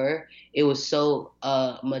them were, it was so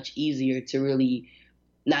much easier to really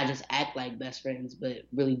not just act like best friends, but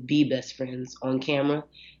really be best friends on camera.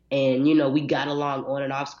 And, we got along on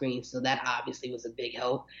and off screen, so that obviously was a big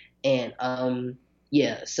help. And,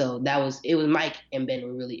 so it was Mike and Ben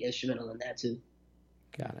were really instrumental in that too.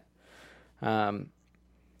 Got it.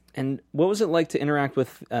 And what was it like to interact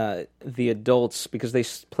with the adults? Because they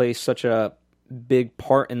play such a big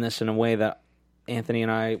part in this in a way that Anthony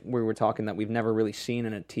and I, we were talking that we've never really seen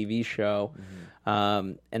in a TV show.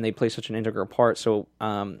 Mm-hmm. And they play such an integral part. So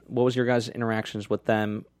what was your guys' interactions with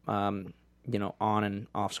them, on and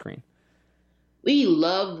off screen? We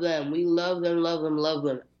love them. We love them, love them, love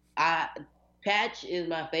them. Patch is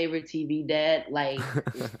my favorite TV dad. Like,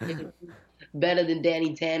 better than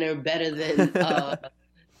Danny Tanner, better than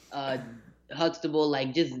Huxtable.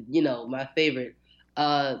 Like, just, my favorite.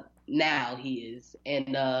 Now he is.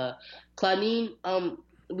 And Claudine,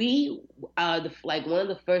 we one of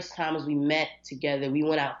the first times we met together, we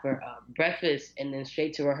went out for breakfast and then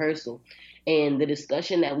straight to rehearsal. And the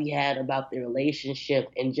discussion that we had about their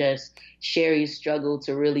relationship and just Sherry's struggle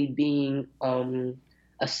to really being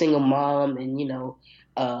a single mom and,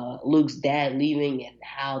 Luke's dad leaving and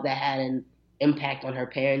how that had an impact on her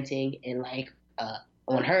parenting and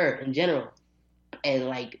on her in general. And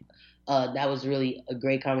that was really a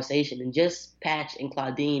great conversation. And just Patch and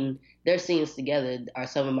Claudine, their scenes together are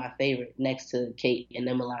some of my favorite next to Kate and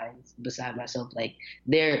Emmeline's beside myself. Like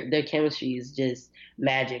their chemistry is just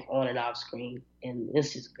magic on and off screen. And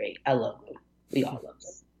it's just great. I love them. We all love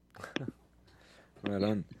them.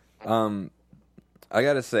 Right on. I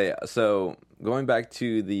gotta say, so going back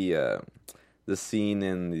to the scene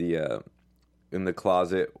in the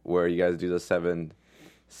closet where you guys do the seven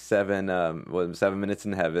minutes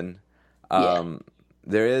in heaven.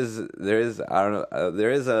 There is I don't know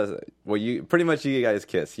there is you pretty much you guys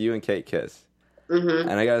kiss, you and Kate kiss. Mm-hmm.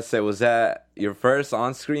 And I gotta say, was that your first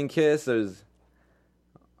on-screen kiss, or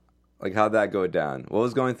how'd that go down? What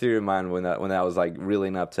was going through your mind when that was really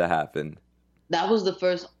enough to happen? That was the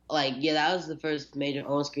first that was the first major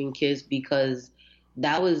on-screen kiss, because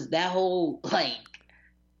that whole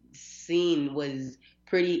scene was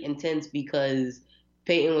pretty intense because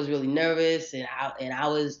Peyton was really nervous and I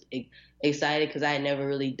was excited because I had never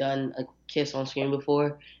really done a kiss on screen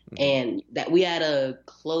before. Mm-hmm. And that we had a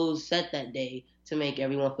closed set that day to make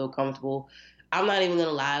everyone feel comfortable. I'm not even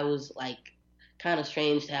gonna lie, it was kind of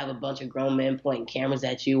strange to have a bunch of grown men pointing cameras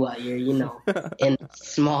at you while you're, in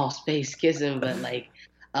small space kissing, but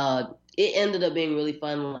it ended up being really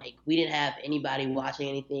fun. We didn't have anybody watching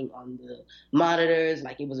anything on the monitors.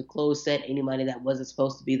 It was a closed set. Anybody that wasn't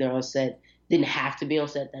supposed to be there on set didn't have to be on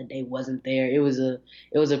set that day, wasn't there. It was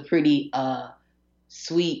a pretty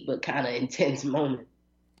sweet but kind of intense moment.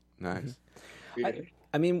 Nice.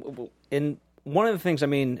 I mean, in one of the things,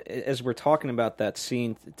 as we're talking about that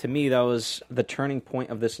scene, to me that was the turning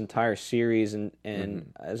point of this entire series. And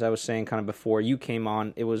mm-hmm. As I was saying kind of before you came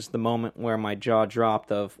on, it was the moment where my jaw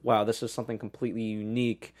dropped of, wow, this is something completely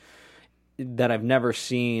unique that I've never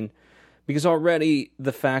seen. Because already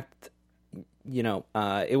the fact,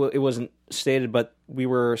 it wasn't stated, but we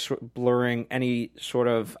were blurring any sort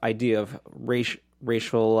of idea of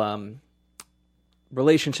racial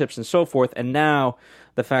relationships and so forth. And now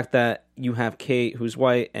the fact that you have Kate, who's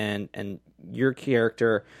white, and your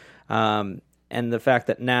character, and the fact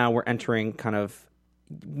that now we're entering kind of,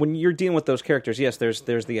 when you're dealing with those characters, yes, there's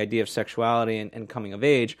the idea of sexuality and coming of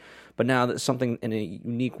age, but now that's something in a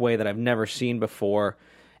unique way that I've never seen before.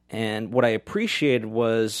 And what I appreciated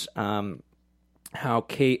was how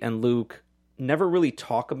Kate and Luke never really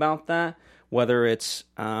talk about that, whether it's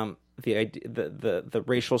the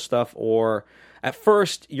racial stuff, or at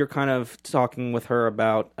first you're kind of talking with her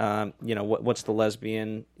about what's the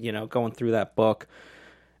lesbian, going through that book,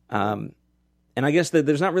 and I guess that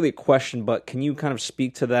there's not really a question, but can you kind of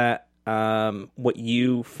speak to that, what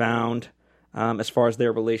you found as far as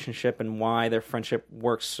their relationship and why their friendship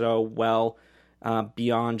works so well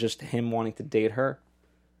beyond just him wanting to date her?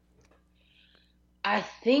 I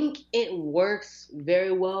think it works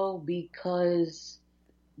very well because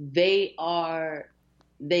they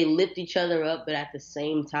lift each other up, but at the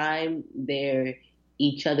same time, they're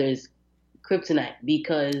each other's kryptonite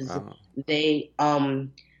because Oh. they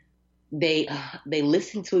they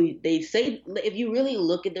listen to they say if you really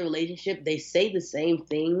look at the relationship, they say the same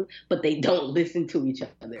thing, but they don't listen to each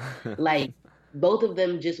other. Like both of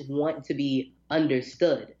them just want to be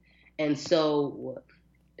understood, and so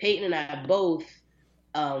Peyton and I both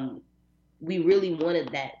we really wanted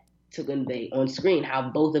that to convey on screen how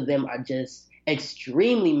both of them are just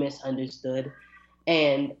extremely misunderstood,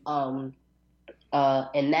 and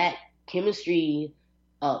that chemistry,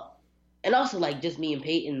 and also like just me and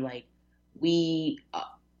Peyton, like we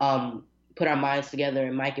put our minds together,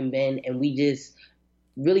 and Mike and Ben, and we just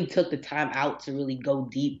really took the time out to really go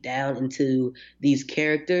deep down into these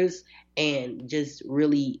characters and just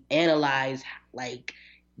really analyze like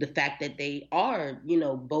the fact that they are,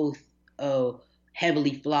 both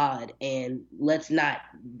heavily flawed, and let's not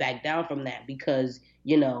back down from that because,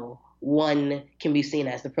 one can be seen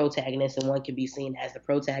as the protagonist and one can be seen as the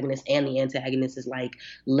protagonist and the antagonist. Is like,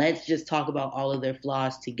 let's just talk about all of their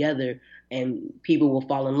flaws together and people will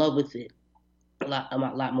fall in love with it a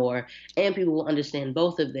lot more, and people will understand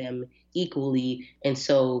both of them equally, and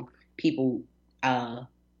so people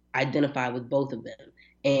identify with both of them.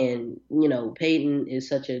 And Peyton is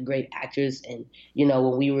such a great actress, and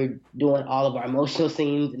when we were doing all of our emotional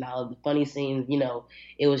scenes and all of the funny scenes,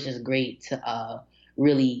 it was just great to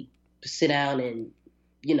really sit down and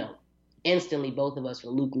instantly both of us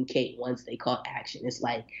were Luke and Kate once they caught action. It's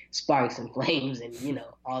like sparks and flames and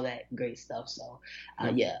all that great stuff. So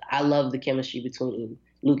yeah, I love the chemistry between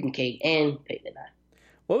Luke and Kate and Peyton and I.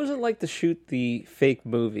 What was it like to shoot the fake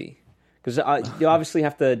movie? Because you obviously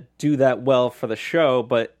have to do that well for the show,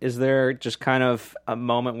 but is there just kind of a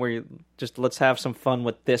moment where you just, let's have some fun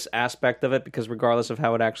with this aspect of it? Because regardless of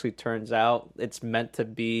how it actually turns out, it's meant to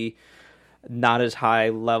be not as high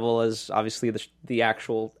level as obviously the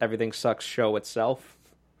actual Everything Sucks show itself.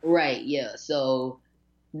 Right, yeah. So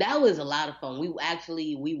that was a lot of fun. We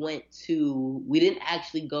didn't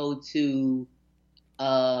actually go to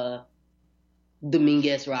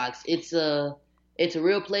Dominguez Rocks. It's a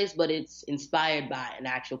real place, but it's inspired by an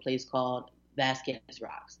actual place called Vasquez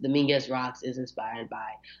Rocks. Dominguez Rocks is inspired by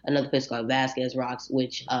another place called Vasquez Rocks,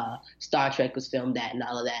 which Star Trek was filmed at and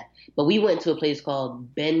all of that. But we went to a place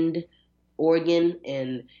called Bend, Oregon,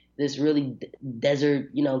 and this really desert,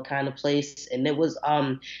 kind of place. And it was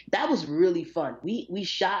that was really fun. We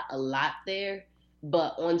shot a lot there,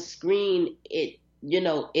 but on screen it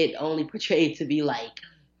only portrayed to be like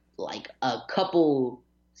a couple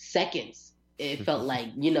seconds. It felt like,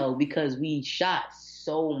 because we shot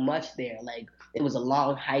so much there. Like, it was a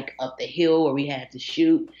long hike up the hill where we had to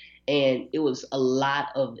shoot, and it was a lot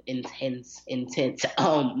of intense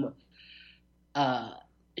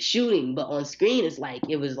shooting. But on screen, it's like,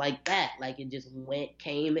 it was like that. Like, it just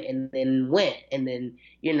came, and then went. And then,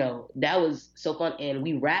 that was so fun. And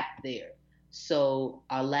we wrapped there. So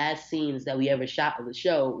our last scenes that we ever shot of the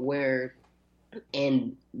show were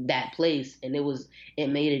in that place, and it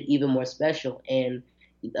made it even more special. And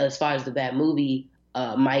as far as the bad movie,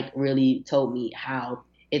 Mike really told me how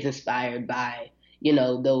it's inspired by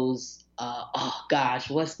those oh gosh,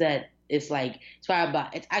 what's that? It's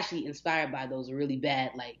actually inspired by those really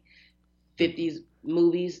bad like 50s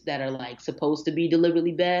movies that are like supposed to be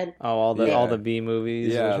deliberately bad. Oh, all the B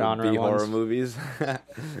movies, the genre B horror ones. movies.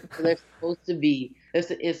 They're supposed to be.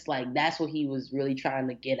 It's like that's what he was really trying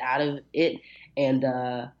to get out of it.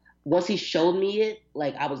 And once he showed me it,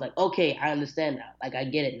 like I was like, okay, I understand now. Like I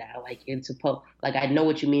get it now. Like like I know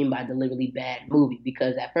what you mean by deliberately bad movie,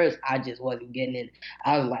 because at first I just wasn't getting it.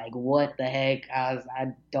 I was like, what the heck?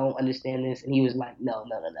 I don't understand this. And he was like, no,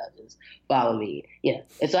 just follow me. Yeah.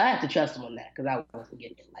 And so I had to trust him on that because I wasn't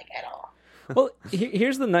getting it like at all. Well,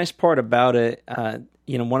 here's the nice part about it.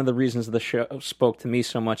 One of the reasons the show spoke to me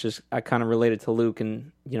so much is I kind of related to Luke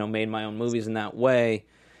and, made my own movies in that way.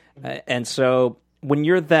 And so when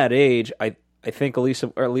you're that age, I think at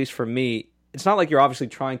least for me, it's not like you're obviously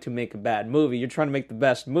trying to make a bad movie. You're trying to make the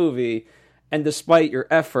best movie. And despite your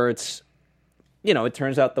efforts, it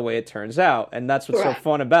turns out the way it turns out. And that's what's so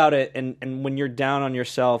fun about it. And when you're down on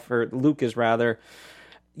yourself, or Luke is rather,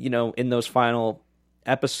 in those final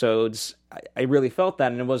episodes, I really felt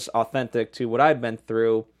that, and it was authentic to what I've been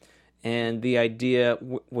through. And the idea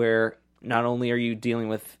where not only are you dealing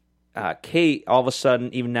with Kate, all of a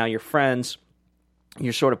sudden, even now you're friends,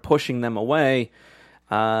 you're sort of pushing them away,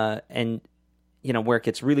 and where it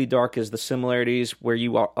gets really dark is the similarities where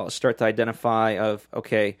you start to identify of,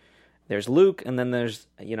 okay, there's Luke, and then there's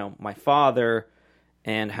my father,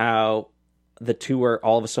 and how the two are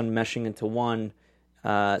all of a sudden meshing into one.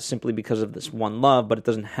 simply because of this one love, but it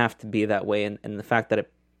doesn't have to be that way. And the fact that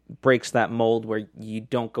it breaks that mold where you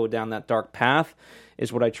don't go down that dark path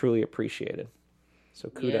is what I truly appreciated. So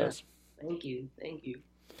kudos. Yeah. Thank you.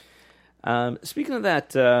 Speaking of that,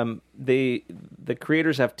 the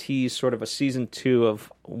creators have teased sort of a season 2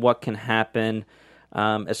 of what can happen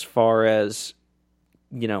as far as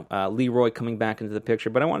Leroy coming back into the picture.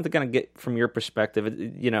 But I wanted to kind of get from your perspective,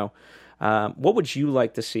 what would you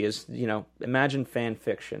like to see? As imagine fan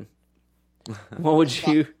fiction. What would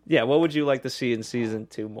you like to see in season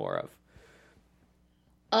 2 more of?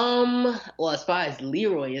 Well, as far as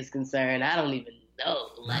Leroy is concerned, I don't even know.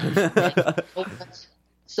 Like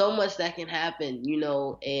so much that can happen,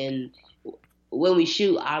 and when we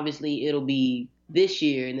shoot, obviously it'll be this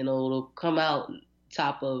year, and then it'll come out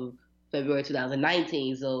top of February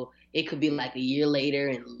 2019, so it could be like a year later,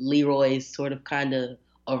 and Leroy's sort of kind of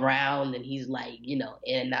around, and he's like, in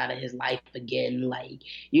and out of his life again. Like,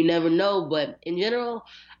 you never know, but in general,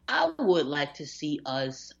 I would like to see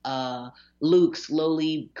Luke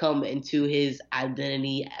slowly come into his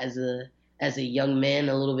identity as a young man,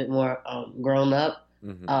 a little bit more grown up.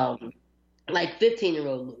 Mm-hmm. Like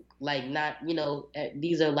 15-year-old Luke, like not,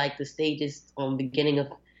 these are like the stages on beginning of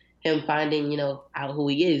him finding, out who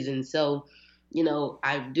he is. And so,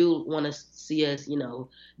 I do want to see us,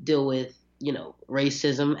 deal with,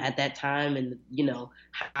 racism at that time, and,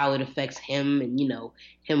 how it affects him, and,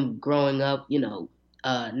 him growing up,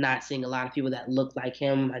 not seeing a lot of people that look like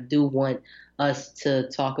him. I do want us to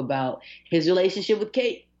talk about his relationship with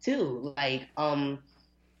Kate too. Like,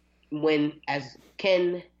 when as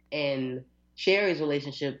Ken and Sherry's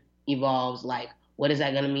relationship evolves, like, what is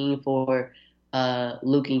that going to mean for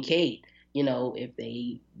Luke and Kate? If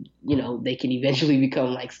they, they can eventually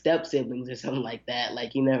become like step siblings or something like that.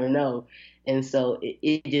 Like, you never know. And so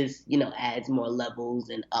it just, adds more levels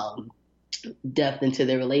and depth into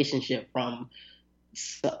their relationship, from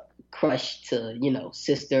crush to,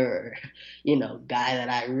 sister, or, guy that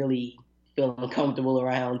I really feel uncomfortable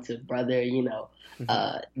around, to brother,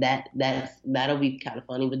 that'll be kind of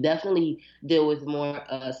funny, but definitely deal with more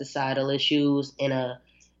societal issues in a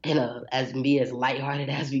be as lighthearted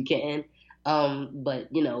as we can. But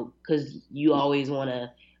because you always want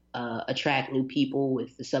to attract new people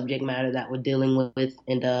with the subject matter that we're dealing with,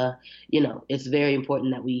 and it's very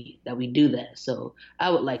important that we do that. So I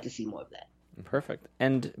would like to see more of that. Perfect.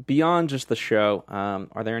 And beyond just the show,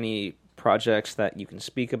 are there any projects that you can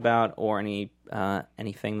speak about, or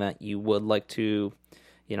anything that you would like to,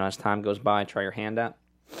 as time goes by, try your hand at?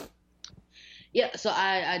 Yeah, so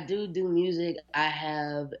I do music. I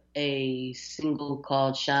have a single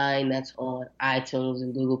called Shine that's on iTunes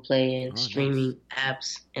and Google Play and streaming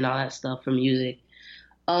apps and all that stuff for music.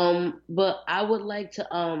 But I would like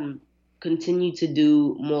to continue to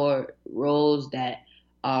do more roles that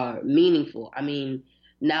are meaningful. I mean,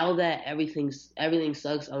 now that everything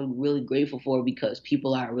sucks, I'm really grateful for it, because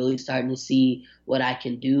people are really starting to see what I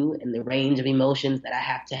can do and the range of emotions that I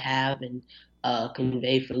have and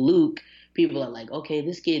convey for Luke. People are like, okay,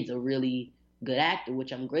 this kid's a really good actor,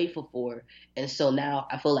 which I'm grateful for. And so now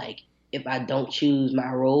I feel like if I don't choose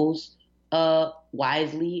my roles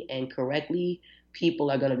wisely and correctly, people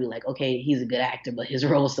are going to be like, okay, he's a good actor, but his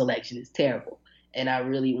role selection is terrible. And I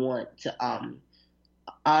really want to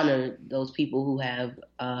honor those people who have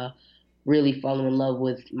really fallen in love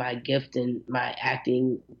with my gift and my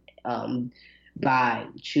acting by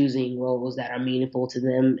choosing roles that are meaningful to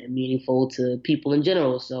them and meaningful to people in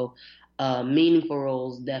general. So meaningful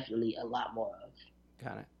roles, definitely a lot more of.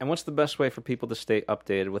 Got it. And what's the best way for people to stay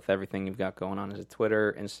updated with everything you've got going on? Is it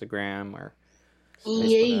Twitter, Instagram, or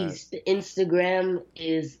Yes, the Instagram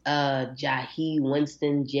is Jahi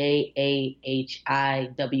Winston,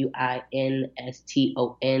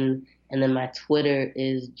 JahiWinston, and then my Twitter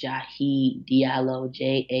is Jahi Diallo,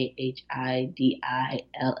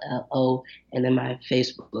 JahiDillo, and then my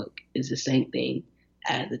Facebook is the same thing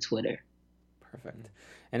as the Twitter. Perfect.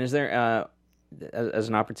 And is there, as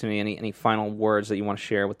an opportunity, any final words that you want to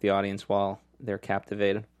share with the audience while they're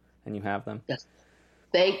captivated and you have them? Yes.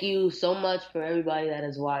 Thank you so much for everybody that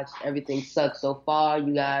has watched Everything Sucks so far.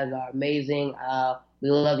 You guys are amazing. We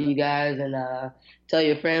love you guys, and tell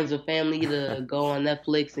your friends and family to go on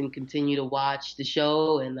Netflix and continue to watch the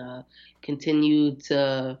show, and continue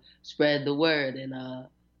to spread the word. And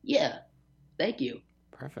thank you.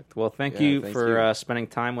 Perfect. Well, thank you for spending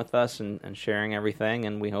time with us and sharing everything,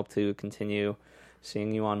 and we hope to continue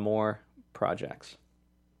seeing you on more projects.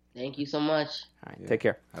 Thank you so much. All right, take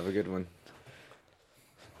care. Have a good one.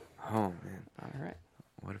 Oh, man. All right.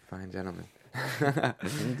 What a fine gentleman.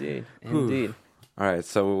 Indeed. All right,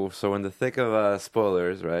 so in the thick of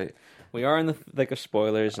spoilers, right? We are in the thick of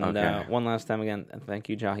spoilers, and Okay. one last time again, thank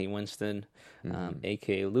you, Jahi Winston,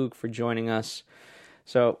 aka Luke, for joining us.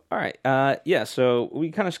 So, all right, so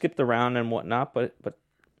we kind of skipped around and whatnot, but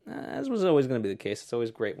as was always going to be the case, it's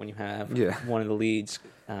always great when you have one of the leads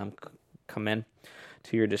come in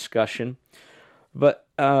to your discussion. But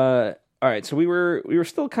all right, so we were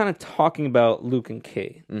still kind of talking about Luke and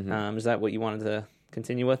Kate. Is that what you wanted to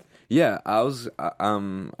continue with? Yeah, I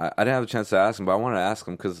didn't have a chance to ask him, but I wanted to ask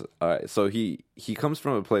him because so he comes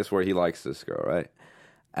from a place where he likes this girl, right?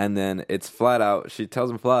 And then it's flat out. She tells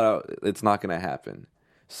him flat out it's not going to happen.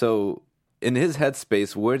 So in his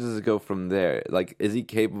headspace, where does it go from there? Like, is he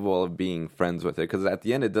capable of being friends with her? Because at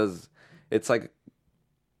the end, it's like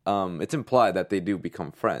it's implied that they do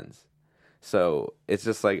become friends. So it's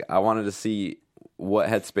just like I wanted to see what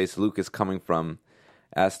headspace Luke is coming from,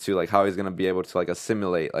 as to like how he's gonna be able to like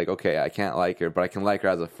assimilate. Like, okay, I can't like her, but I can like her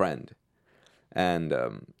as a friend, and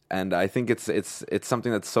I think it's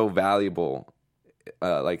something that's so valuable.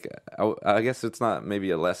 Like I guess it's not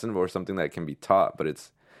maybe a lesson or something that can be taught, but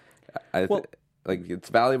it's it's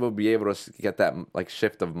valuable to be able to get that like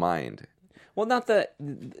shift of mind. Well, not that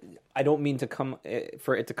I don't mean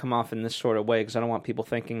for it to come off in this sort of way, because I don't want people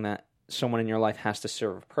thinking that someone in your life has to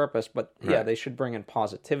serve a purpose, but yeah, they should bring in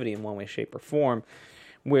positivity in one way, shape, or form.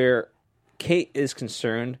 Where Kate is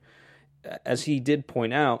concerned, as he did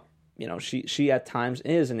point out, she at times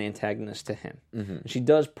is an antagonist to him. She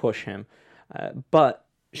does push him, but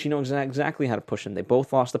she knows exactly how to push him. They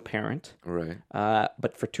both lost a parent, right?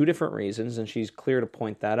 But for two different reasons, and she's clear to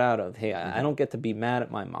point that out. Of hey, I don't get to be mad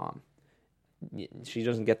at my mom. She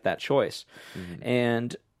doesn't get that choice,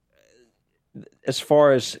 and as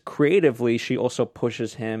far as creatively, she also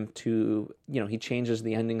pushes him to, he changes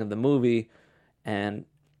the ending of the movie, and,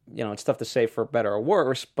 it's tough to say for better or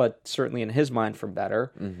worse, but certainly in his mind for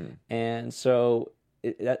better. And so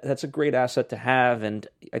that's a great asset to have, and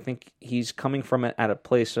I think he's coming from it at a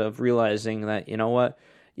place of realizing that,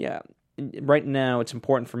 right now it's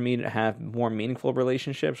important for me to have more meaningful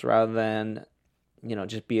relationships rather than,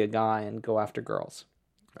 just be a guy and go after girls.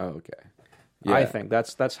 Oh, okay. Yeah. I think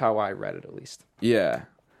that's how I read it, at least. Yeah.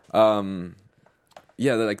 Like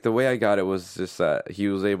the way I got it was just that he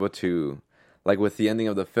was able to, like with the ending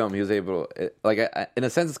of the film, he was able to, in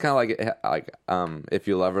a sense, it's kind of like If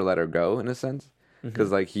You Love Her, Let Her Go, in a sense.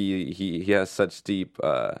 Because like he has such deep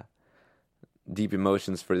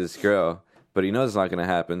emotions for this girl, but he knows it's not going to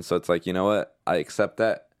happen. So it's like, you know what? I accept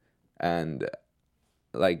that. And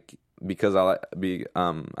like, because I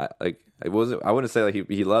wouldn't say like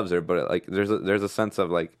he loves her, but like there's a sense of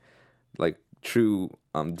like true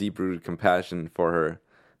deep rooted compassion for her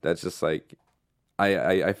that's just like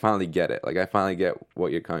I finally get it. Like I finally get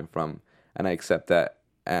what you're coming from, and I accept that,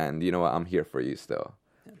 and you know what, I'm here for you still.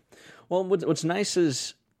 Well, what's nice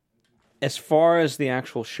is, as far as the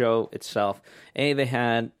actual show itself, they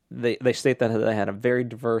state that they had a very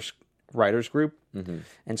diverse writers group,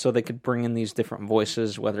 and so they could bring in these different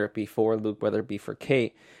voices, whether it be for Luke, whether it be for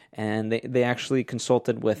Kate, and they actually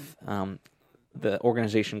consulted with the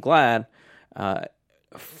organization GLAAD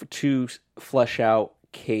to flesh out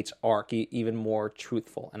Kate's arc even more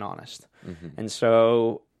truthful and honest. And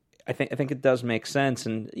so I think it does make sense,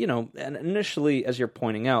 and and initially, as you're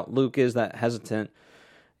pointing out, Luke is that hesitant.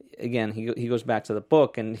 Again, he goes back to the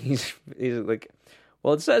book, and he's like,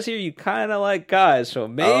 well, it says here you kind of like guys, so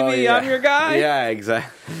maybe I'm your guy. Yeah,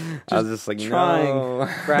 exactly. I was just like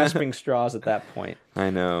grasping straws at that point. I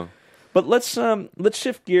know. But let's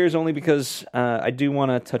shift gears, only because I do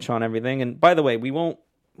want to touch on everything. And by the way,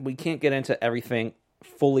 we can't get into everything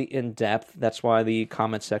fully in depth. That's why the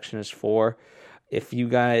comment section is for. If you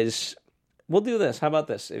guys, we'll do this. How about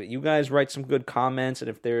this? If you guys write some good comments, and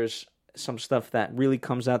if there's some stuff that really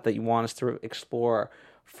comes out that you want us to explore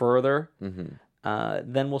further,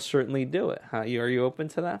 then we'll certainly do it. Are you open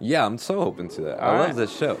to that? Yeah, I'm so open to that. I love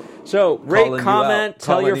this show. So rate, comment,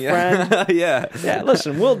 tell your friend. Yeah.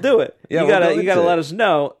 Listen, we'll do it. Yeah, you gotta let us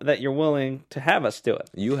know that you're willing to have us do it.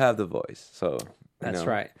 You have the voice, so that's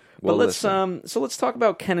right. But let's talk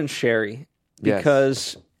about Ken and Sherry,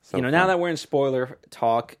 because now that we're in spoiler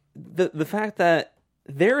talk, the fact that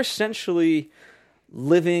they're essentially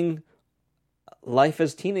living life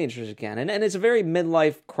as teenagers again, and it's a very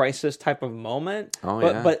midlife crisis type of moment,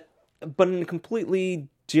 but in a completely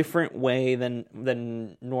different way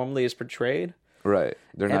than normally is portrayed. Right,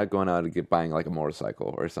 they're not going out and buying like a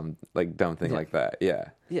motorcycle or some like dumb thing like that. Yeah,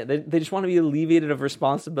 they just want to be alleviated of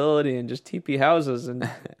responsibility and just TP houses and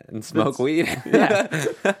and smoke weed.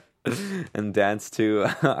 And dance to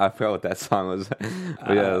I forgot what that song was.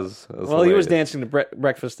 But it was he was dancing to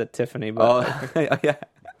Breakfast at Tiffany. But yeah.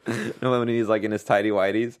 When he's like in his tidy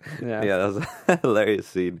whities. Yeah. That was a hilarious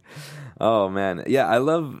scene. Oh man, yeah, I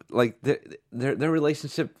love like their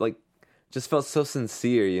relationship. Like, just felt so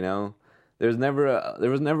sincere. There was never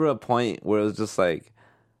a point where it was just like,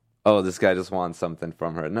 oh, this guy just wants something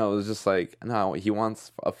from her. No, it was just like, no, he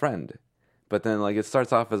wants a friend. But then like it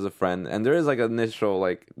starts off as a friend, and there is like an initial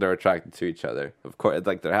like they're attracted to each other. Of course,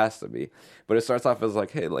 like there has to be. But it starts off as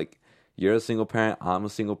like, hey, like you're a single parent, I'm a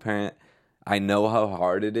single parent. I know how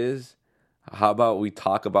hard it is. How about we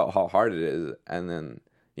talk about how hard it is, and then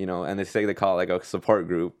and they call it like a support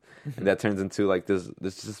group, and that turns into like this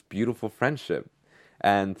just beautiful friendship.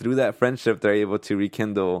 And through that friendship, they're able to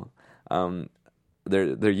rekindle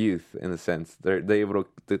their youth in a sense. They're able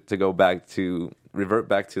to go back to revert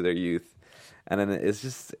back to their youth. And then it's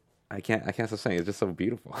just I can't stop saying it's just so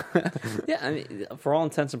beautiful. Yeah, I mean, for all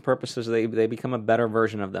intents and purposes, they become a better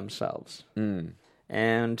version of themselves.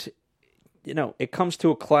 And it comes to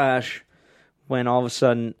a clash when all of a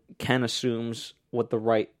sudden Ken assumes what the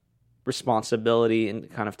right responsibility and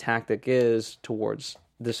kind of tactic is towards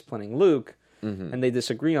disciplining Luke, and they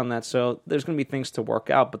disagree on that. So there's going to be things to work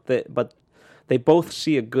out, but they both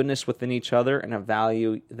see a goodness within each other and a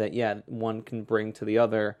value that, one can bring to the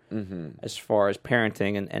other as far as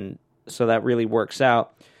parenting. And so that really works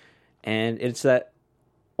out. And it's that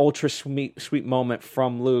ultra sweet moment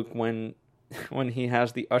from Luke when he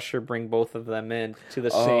has the usher bring both of them in to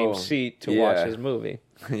the same seat to watch his movie.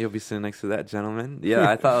 You'll be sitting next to that gentleman. Yeah,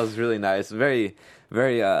 I thought it was really nice. Very,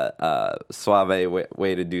 very suave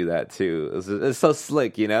way to do that too. It's so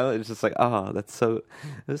slick, It's just like, that's so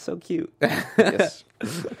cute. Yes,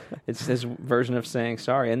 it's his version of saying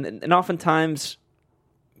sorry, and oftentimes,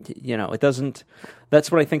 it doesn't.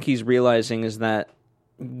 That's what I think he's realizing is that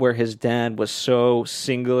where his dad was so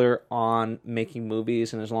singular on making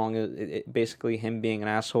movies, and as long as basically him being an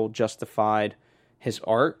asshole justified his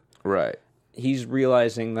art, right? He's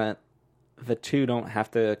realizing that the two don't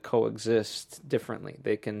have to coexist differently.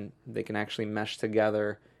 They can actually mesh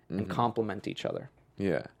together and complement each other.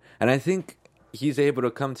 Yeah, and I think he's able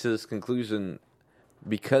to come to this conclusion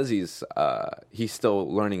because he's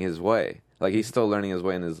still learning his way. Like he's still learning his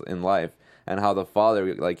way in life, and how the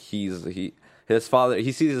father, like he sees his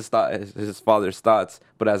father's thoughts,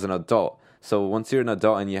 but as an adult. So once you're an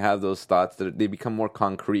adult and you have those thoughts, they become more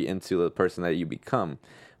concrete into the person that you become.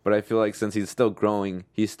 But I feel like since he's still growing,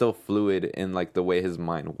 he's still fluid in like the way his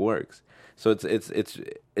mind works. So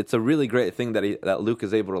it's a really great thing that Luke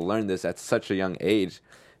is able to learn this at such a young age,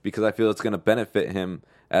 because I feel it's going to benefit him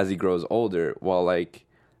as he grows older. While like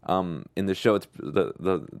in the show, it's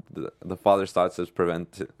the father's thoughts is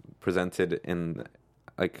presented in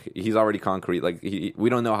like he's already concrete. Like we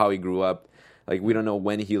don't know how he grew up. Like we don't know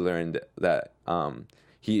when he learned that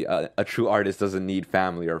a true artist doesn't need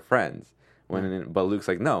family or friends. But Luke's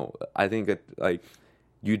like, no, I think that like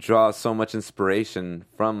you draw so much inspiration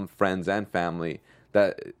from friends and family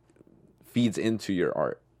that feeds into your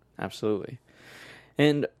art. Absolutely.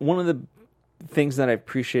 And one of the things that I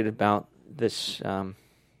appreciate about this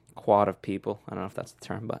quad of people, I don't know if that's the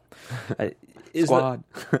term, but is squad.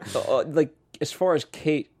 Like as far as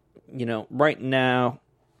Kate, right now,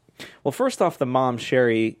 well, first off, the mom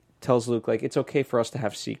Sherry tells Luke like it's okay for us to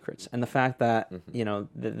have secrets, and the fact that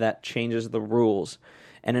that changes the rules,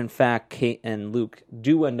 and in fact Kate and Luke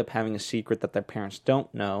do end up having a secret that their parents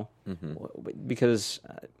don't know, because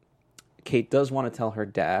Kate does want to tell her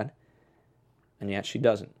dad, and yet she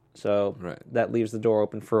doesn't. So that leaves the door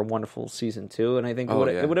open for a wonderful season 2, and I think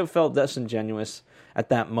it would have felt disingenuous at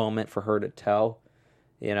that moment for her to tell.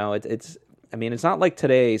 It's not like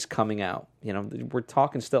today's coming out. We're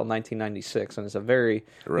talking still 1996, and it's a very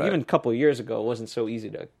like even a couple of years ago, it wasn't so easy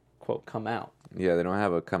to quote come out. Yeah, they don't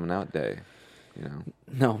have a coming out day.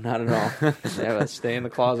 No, not at all. They have a stay in the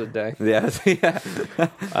closet day. Yeah.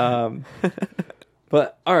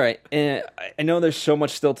 But all right, and I know there's so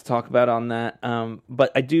much still to talk about on that.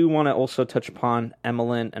 But I do want to also touch upon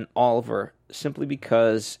Emmeline and Oliver, simply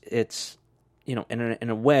because it's in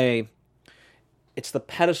a way, it's the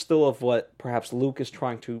pedestal of what perhaps Luke is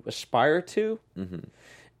trying to aspire to.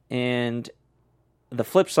 And the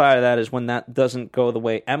flip side of that is when that doesn't go the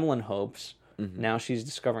way Emmeline hopes, now she's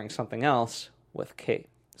discovering something else with Kate.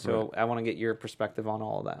 So I want to get your perspective on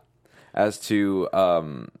all of that. As to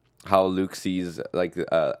how Luke sees like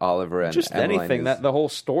Oliver and just Emmeline anything, that the whole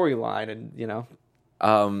storyline,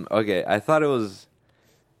 and okay, I thought it was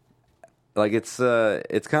like it's kind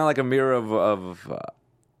of like a mirror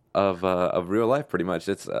of real life, pretty much.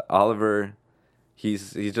 It's Oliver.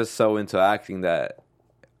 He's just so into acting that,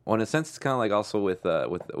 well, in a sense, it's kind of like also with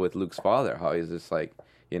Luke's father, how he's just like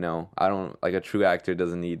You know, I don't like a true actor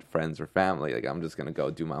doesn't need friends or family. Like I'm just gonna go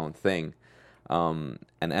do my own thing. And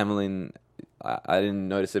Emmeline, I didn't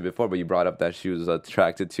notice it before, but you brought up that she was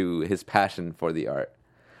attracted to his passion for the art,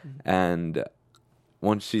 and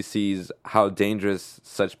once she sees how dangerous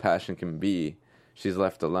such passion can be, she's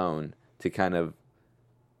left alone to kind of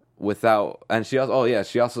without. And she also,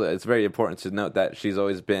 she also. It's very important to note that she's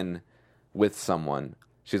always been with someone.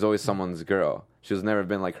 She's always someone's girl. She's never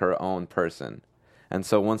been like her own person. And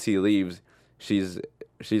so once he leaves, she's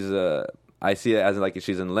I see it as like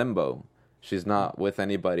she's in limbo. She's not with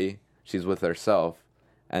anybody. She's with herself,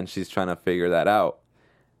 and she's trying to figure that out.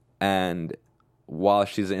 And while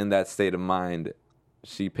she's in that state of mind,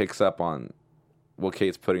 she picks up on what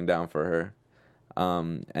Kate's putting down for her,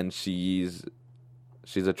 and she's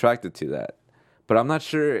attracted to that. But I'm not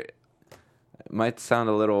sure. It might sound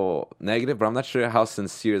a little negative, but I'm not sure how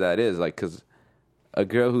sincere that is. Like, because a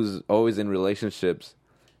girl who's always in relationships,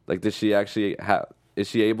 like, does she actually is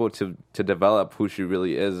she able to develop who she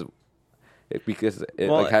really is? Because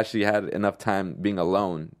has she had enough time being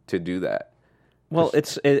alone to do that? Well,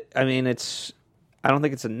 I don't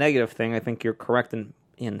think it's a negative thing. I think you're correct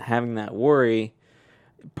in having that worry.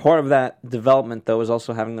 Part of that development, though, is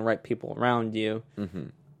also having the right people around you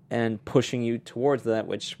and pushing you towards that,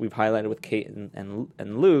 which we've highlighted with Kate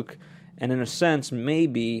and Luke. And in a sense,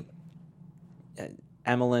 maybe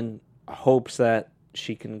Emmeline hopes that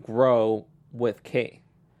she can grow with Kate.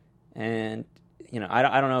 And, you know,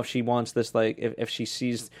 I don't know if she wants this, like, if she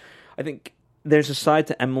sees... I think there's a side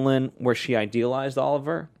to Emmeline where she idealized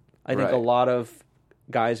Oliver. I think a lot of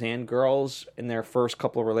guys and girls in their first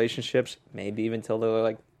couple of relationships, maybe even till they're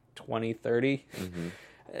like 20, 30,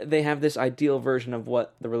 they have this ideal version of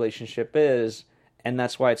what the relationship is, and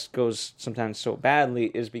that's why it goes sometimes so badly,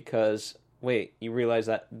 is because, wait, you realize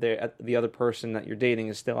that the other person that you're dating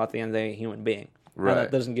is still, at the end of the day, a human being. Right. And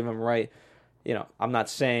that doesn't give them right. You know, I'm not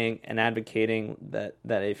saying and advocating that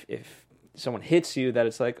if someone hits you, that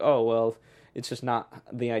it's like, oh, well, it's just not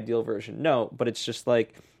the ideal version. No, but it's just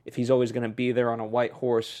like, if he's always going to be there on a white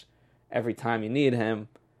horse every time you need him,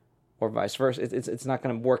 or vice versa, it's not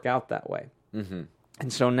going to work out that way. Mm-hmm.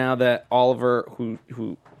 And so now that Oliver,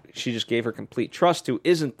 who she just gave her complete trust to,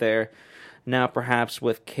 isn't there, now perhaps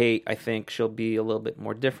with Kate, I think she'll be a little bit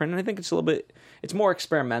more different. And I think it's more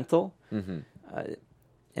experimental. Mm-hmm.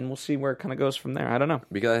 And we'll see where it kind of goes from there. I don't know.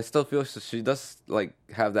 Because I still feel she does like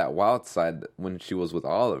have that wild side when she was with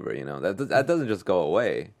Oliver. You know, that doesn't just go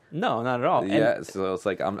away. No, not at all. Yeah, so it's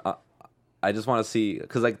like I just want to see,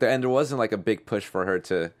 because like there wasn't like a big push for her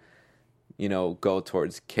to, you know, go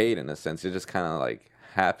towards Kate in a sense. It just kind of like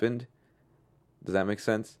happened. Does that make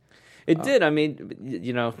sense? It did. I mean,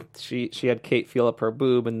 you know, she had Kate feel up her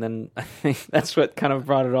boob, and then I think that's what kind of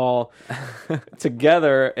brought it all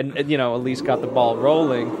together, and you know, at least got the ball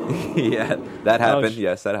rolling. Yeah, that happened.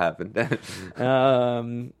 Yes, that happened.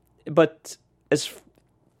 But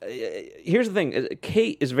here's the thing: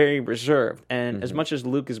 Kate is very reserved, and as much as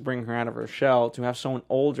Luke is bringing her out of her shell, to have someone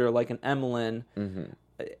older like an Emmeline,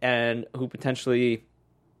 and who potentially,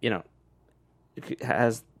 you know,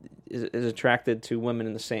 is attracted to women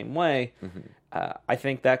in the same way, I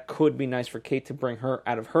think that could be nice for Kate to bring her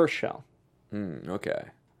out of her shell. Okay.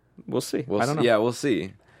 We'll see. I don't know. Yeah, we'll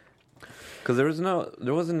see. Because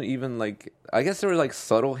there wasn't even like, I guess there were like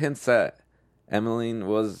subtle hints that Emmeline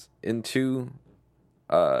was into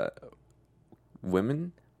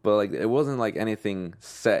women, but like it wasn't like anything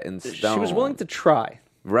set in stone. She was willing to try.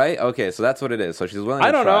 Right? Okay, so that's what it is. So she's willing to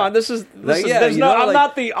I don't try. know. I'm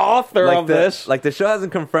not the author like of this. Like the show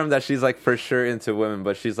hasn't confirmed that she's like for sure into women,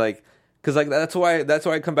 but she's like, because like that's why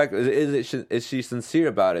I come back. Is she sincere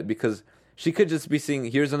about it? Because she could just be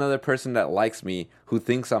seeing, here's another person that likes me, who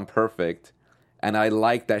thinks I'm perfect, and I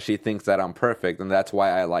like that she thinks that I'm perfect, and that's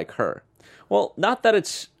why I like her. Well, not that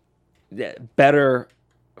it's better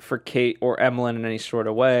for Kate or Emmeline in any sort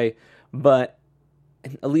of way, but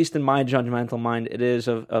at least in my judgmental mind, it is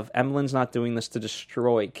of Emmeline's not doing this to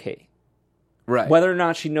destroy Kate. Right. Whether or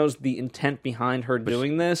not she knows the intent behind her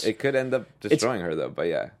doing this. It could end up destroying her, though, but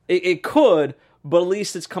yeah. It could, but at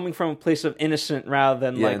least it's coming from a place of innocent rather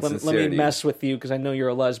than like, let me mess with you because I know you're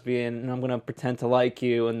a lesbian and I'm going to pretend to like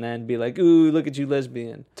you and then be like, ooh, look at you,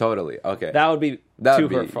 lesbian. Totally. Okay. That would be too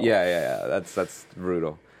hurtful. Yeah. That's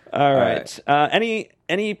brutal. All right.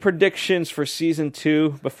 Any predictions for season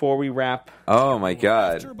 2 before we wrap? Oh my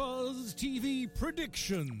God. AfterBuzz TV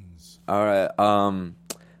predictions. All right.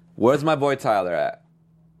 Where's my boy Tyler at?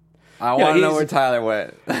 I want to know where Tyler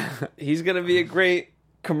went. He's gonna be a great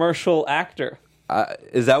commercial actor.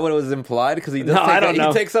 Is that what it was implied? Because he I don't know.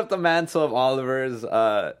 He takes up the mantle of Oliver's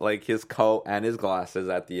like his coat and his glasses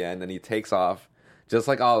at the end, and he takes off just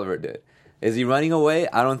like Oliver did. Is he running away?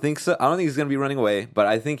 I don't think so. I don't think he's going to be running away, but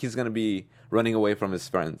I think he's going to be running away from his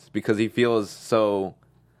friends because he feels so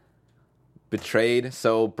betrayed,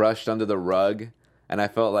 so brushed under the rug. And I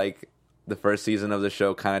felt like the first season of the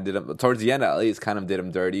show kind of did him, towards the end at least, kind of did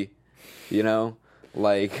him dirty. You know?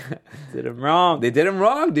 Like... Did him wrong. They did him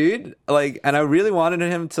wrong, dude. Like, and I really wanted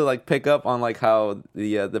him to, like, pick up on, like, how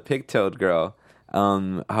the pig-tailed girl,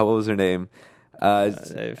 what was her name?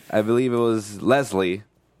 I believe it was Leslie.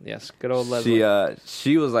 Yes, good old Leslie.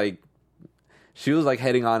 She was like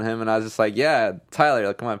hitting on him, and I was just like, yeah, Tyler,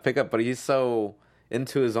 like, come on, pick up. But he's so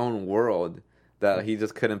into his own world that he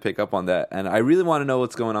just couldn't pick up on that. And I really want to know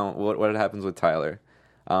what's going on, what happens with Tyler.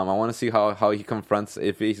 I want to see how he confronts,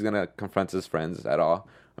 if he's gonna confront his friends at all,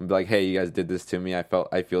 and be like, hey, you guys did this to me.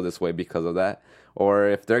 I feel this way because of that. Or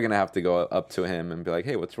if they're gonna have to go up to him and be like,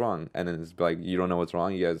 hey, what's wrong? And then it's like, you don't know what's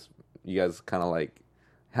wrong. You guys kind of like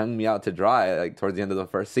hung me out to dry like towards the end of the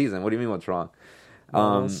first season. What do you mean what's wrong?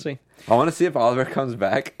 We'll see. I want to see if Oliver comes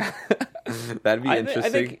back. That'd be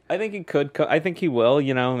interesting. I think he could. I think he will.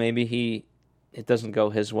 You know, maybe it doesn't go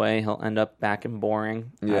his way. He'll end up back in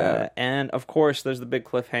boring. Yeah. And of course, there's the big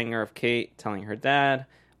cliffhanger of Kate telling her dad,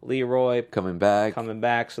 Leroy coming back.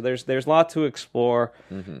 So there's a lot to explore,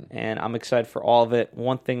 and I'm excited for all of it.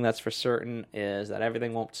 One thing that's for certain is that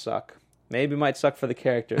everything won't suck. Maybe it might suck for the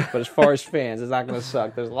characters, but as far as fans, it's not going to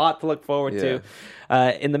suck. There's a lot to look forward to.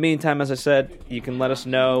 In the meantime, as I said, you can let us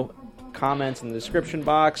know, comments in the description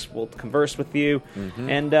box. We'll converse with you.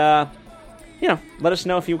 And, let us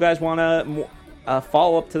know if you guys want to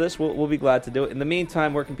follow up to this. We'll be glad to do it. In the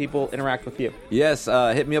meantime, where can people interact with you? Yes,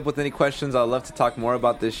 hit me up with any questions. I'd love to talk more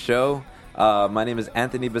about this show. My name is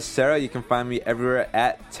Anthony Becerra. You can find me everywhere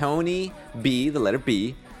at Tony B, the letter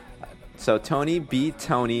B. So Tony B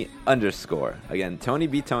Tony _. Again, Tony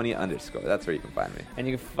B Tony _. That's where you can find me. And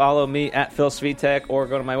you can follow me at Phil Svitek or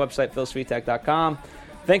go to my website, philsvitek.com.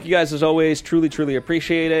 Thank you guys as always. Truly, truly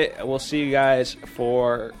appreciate it. We'll see you guys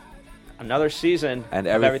for another season. And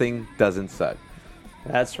everything doesn't suck.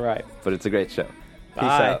 That's right. But it's a great show. Bye. Peace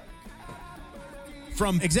out.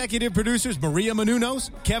 From executive producers Maria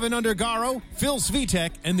Menounos, Kevin Undergaro, Phil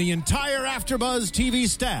Svitek, and the entire AfterBuzz TV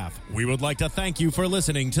staff, we would like to thank you for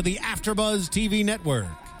listening to the AfterBuzz TV network.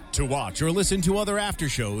 To watch or listen to other after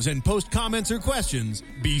shows and post comments or questions,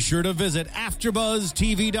 be sure to visit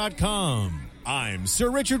AfterBuzzTV.com. I'm Sir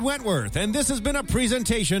Richard Wentworth, and this has been a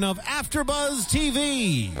presentation of AfterBuzz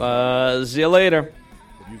TV. See you later.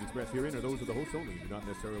 The views expressed herein are those of the host only and do not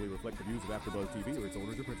necessarily reflect the views of AfterBuzz TV or its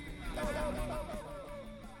owners or principals.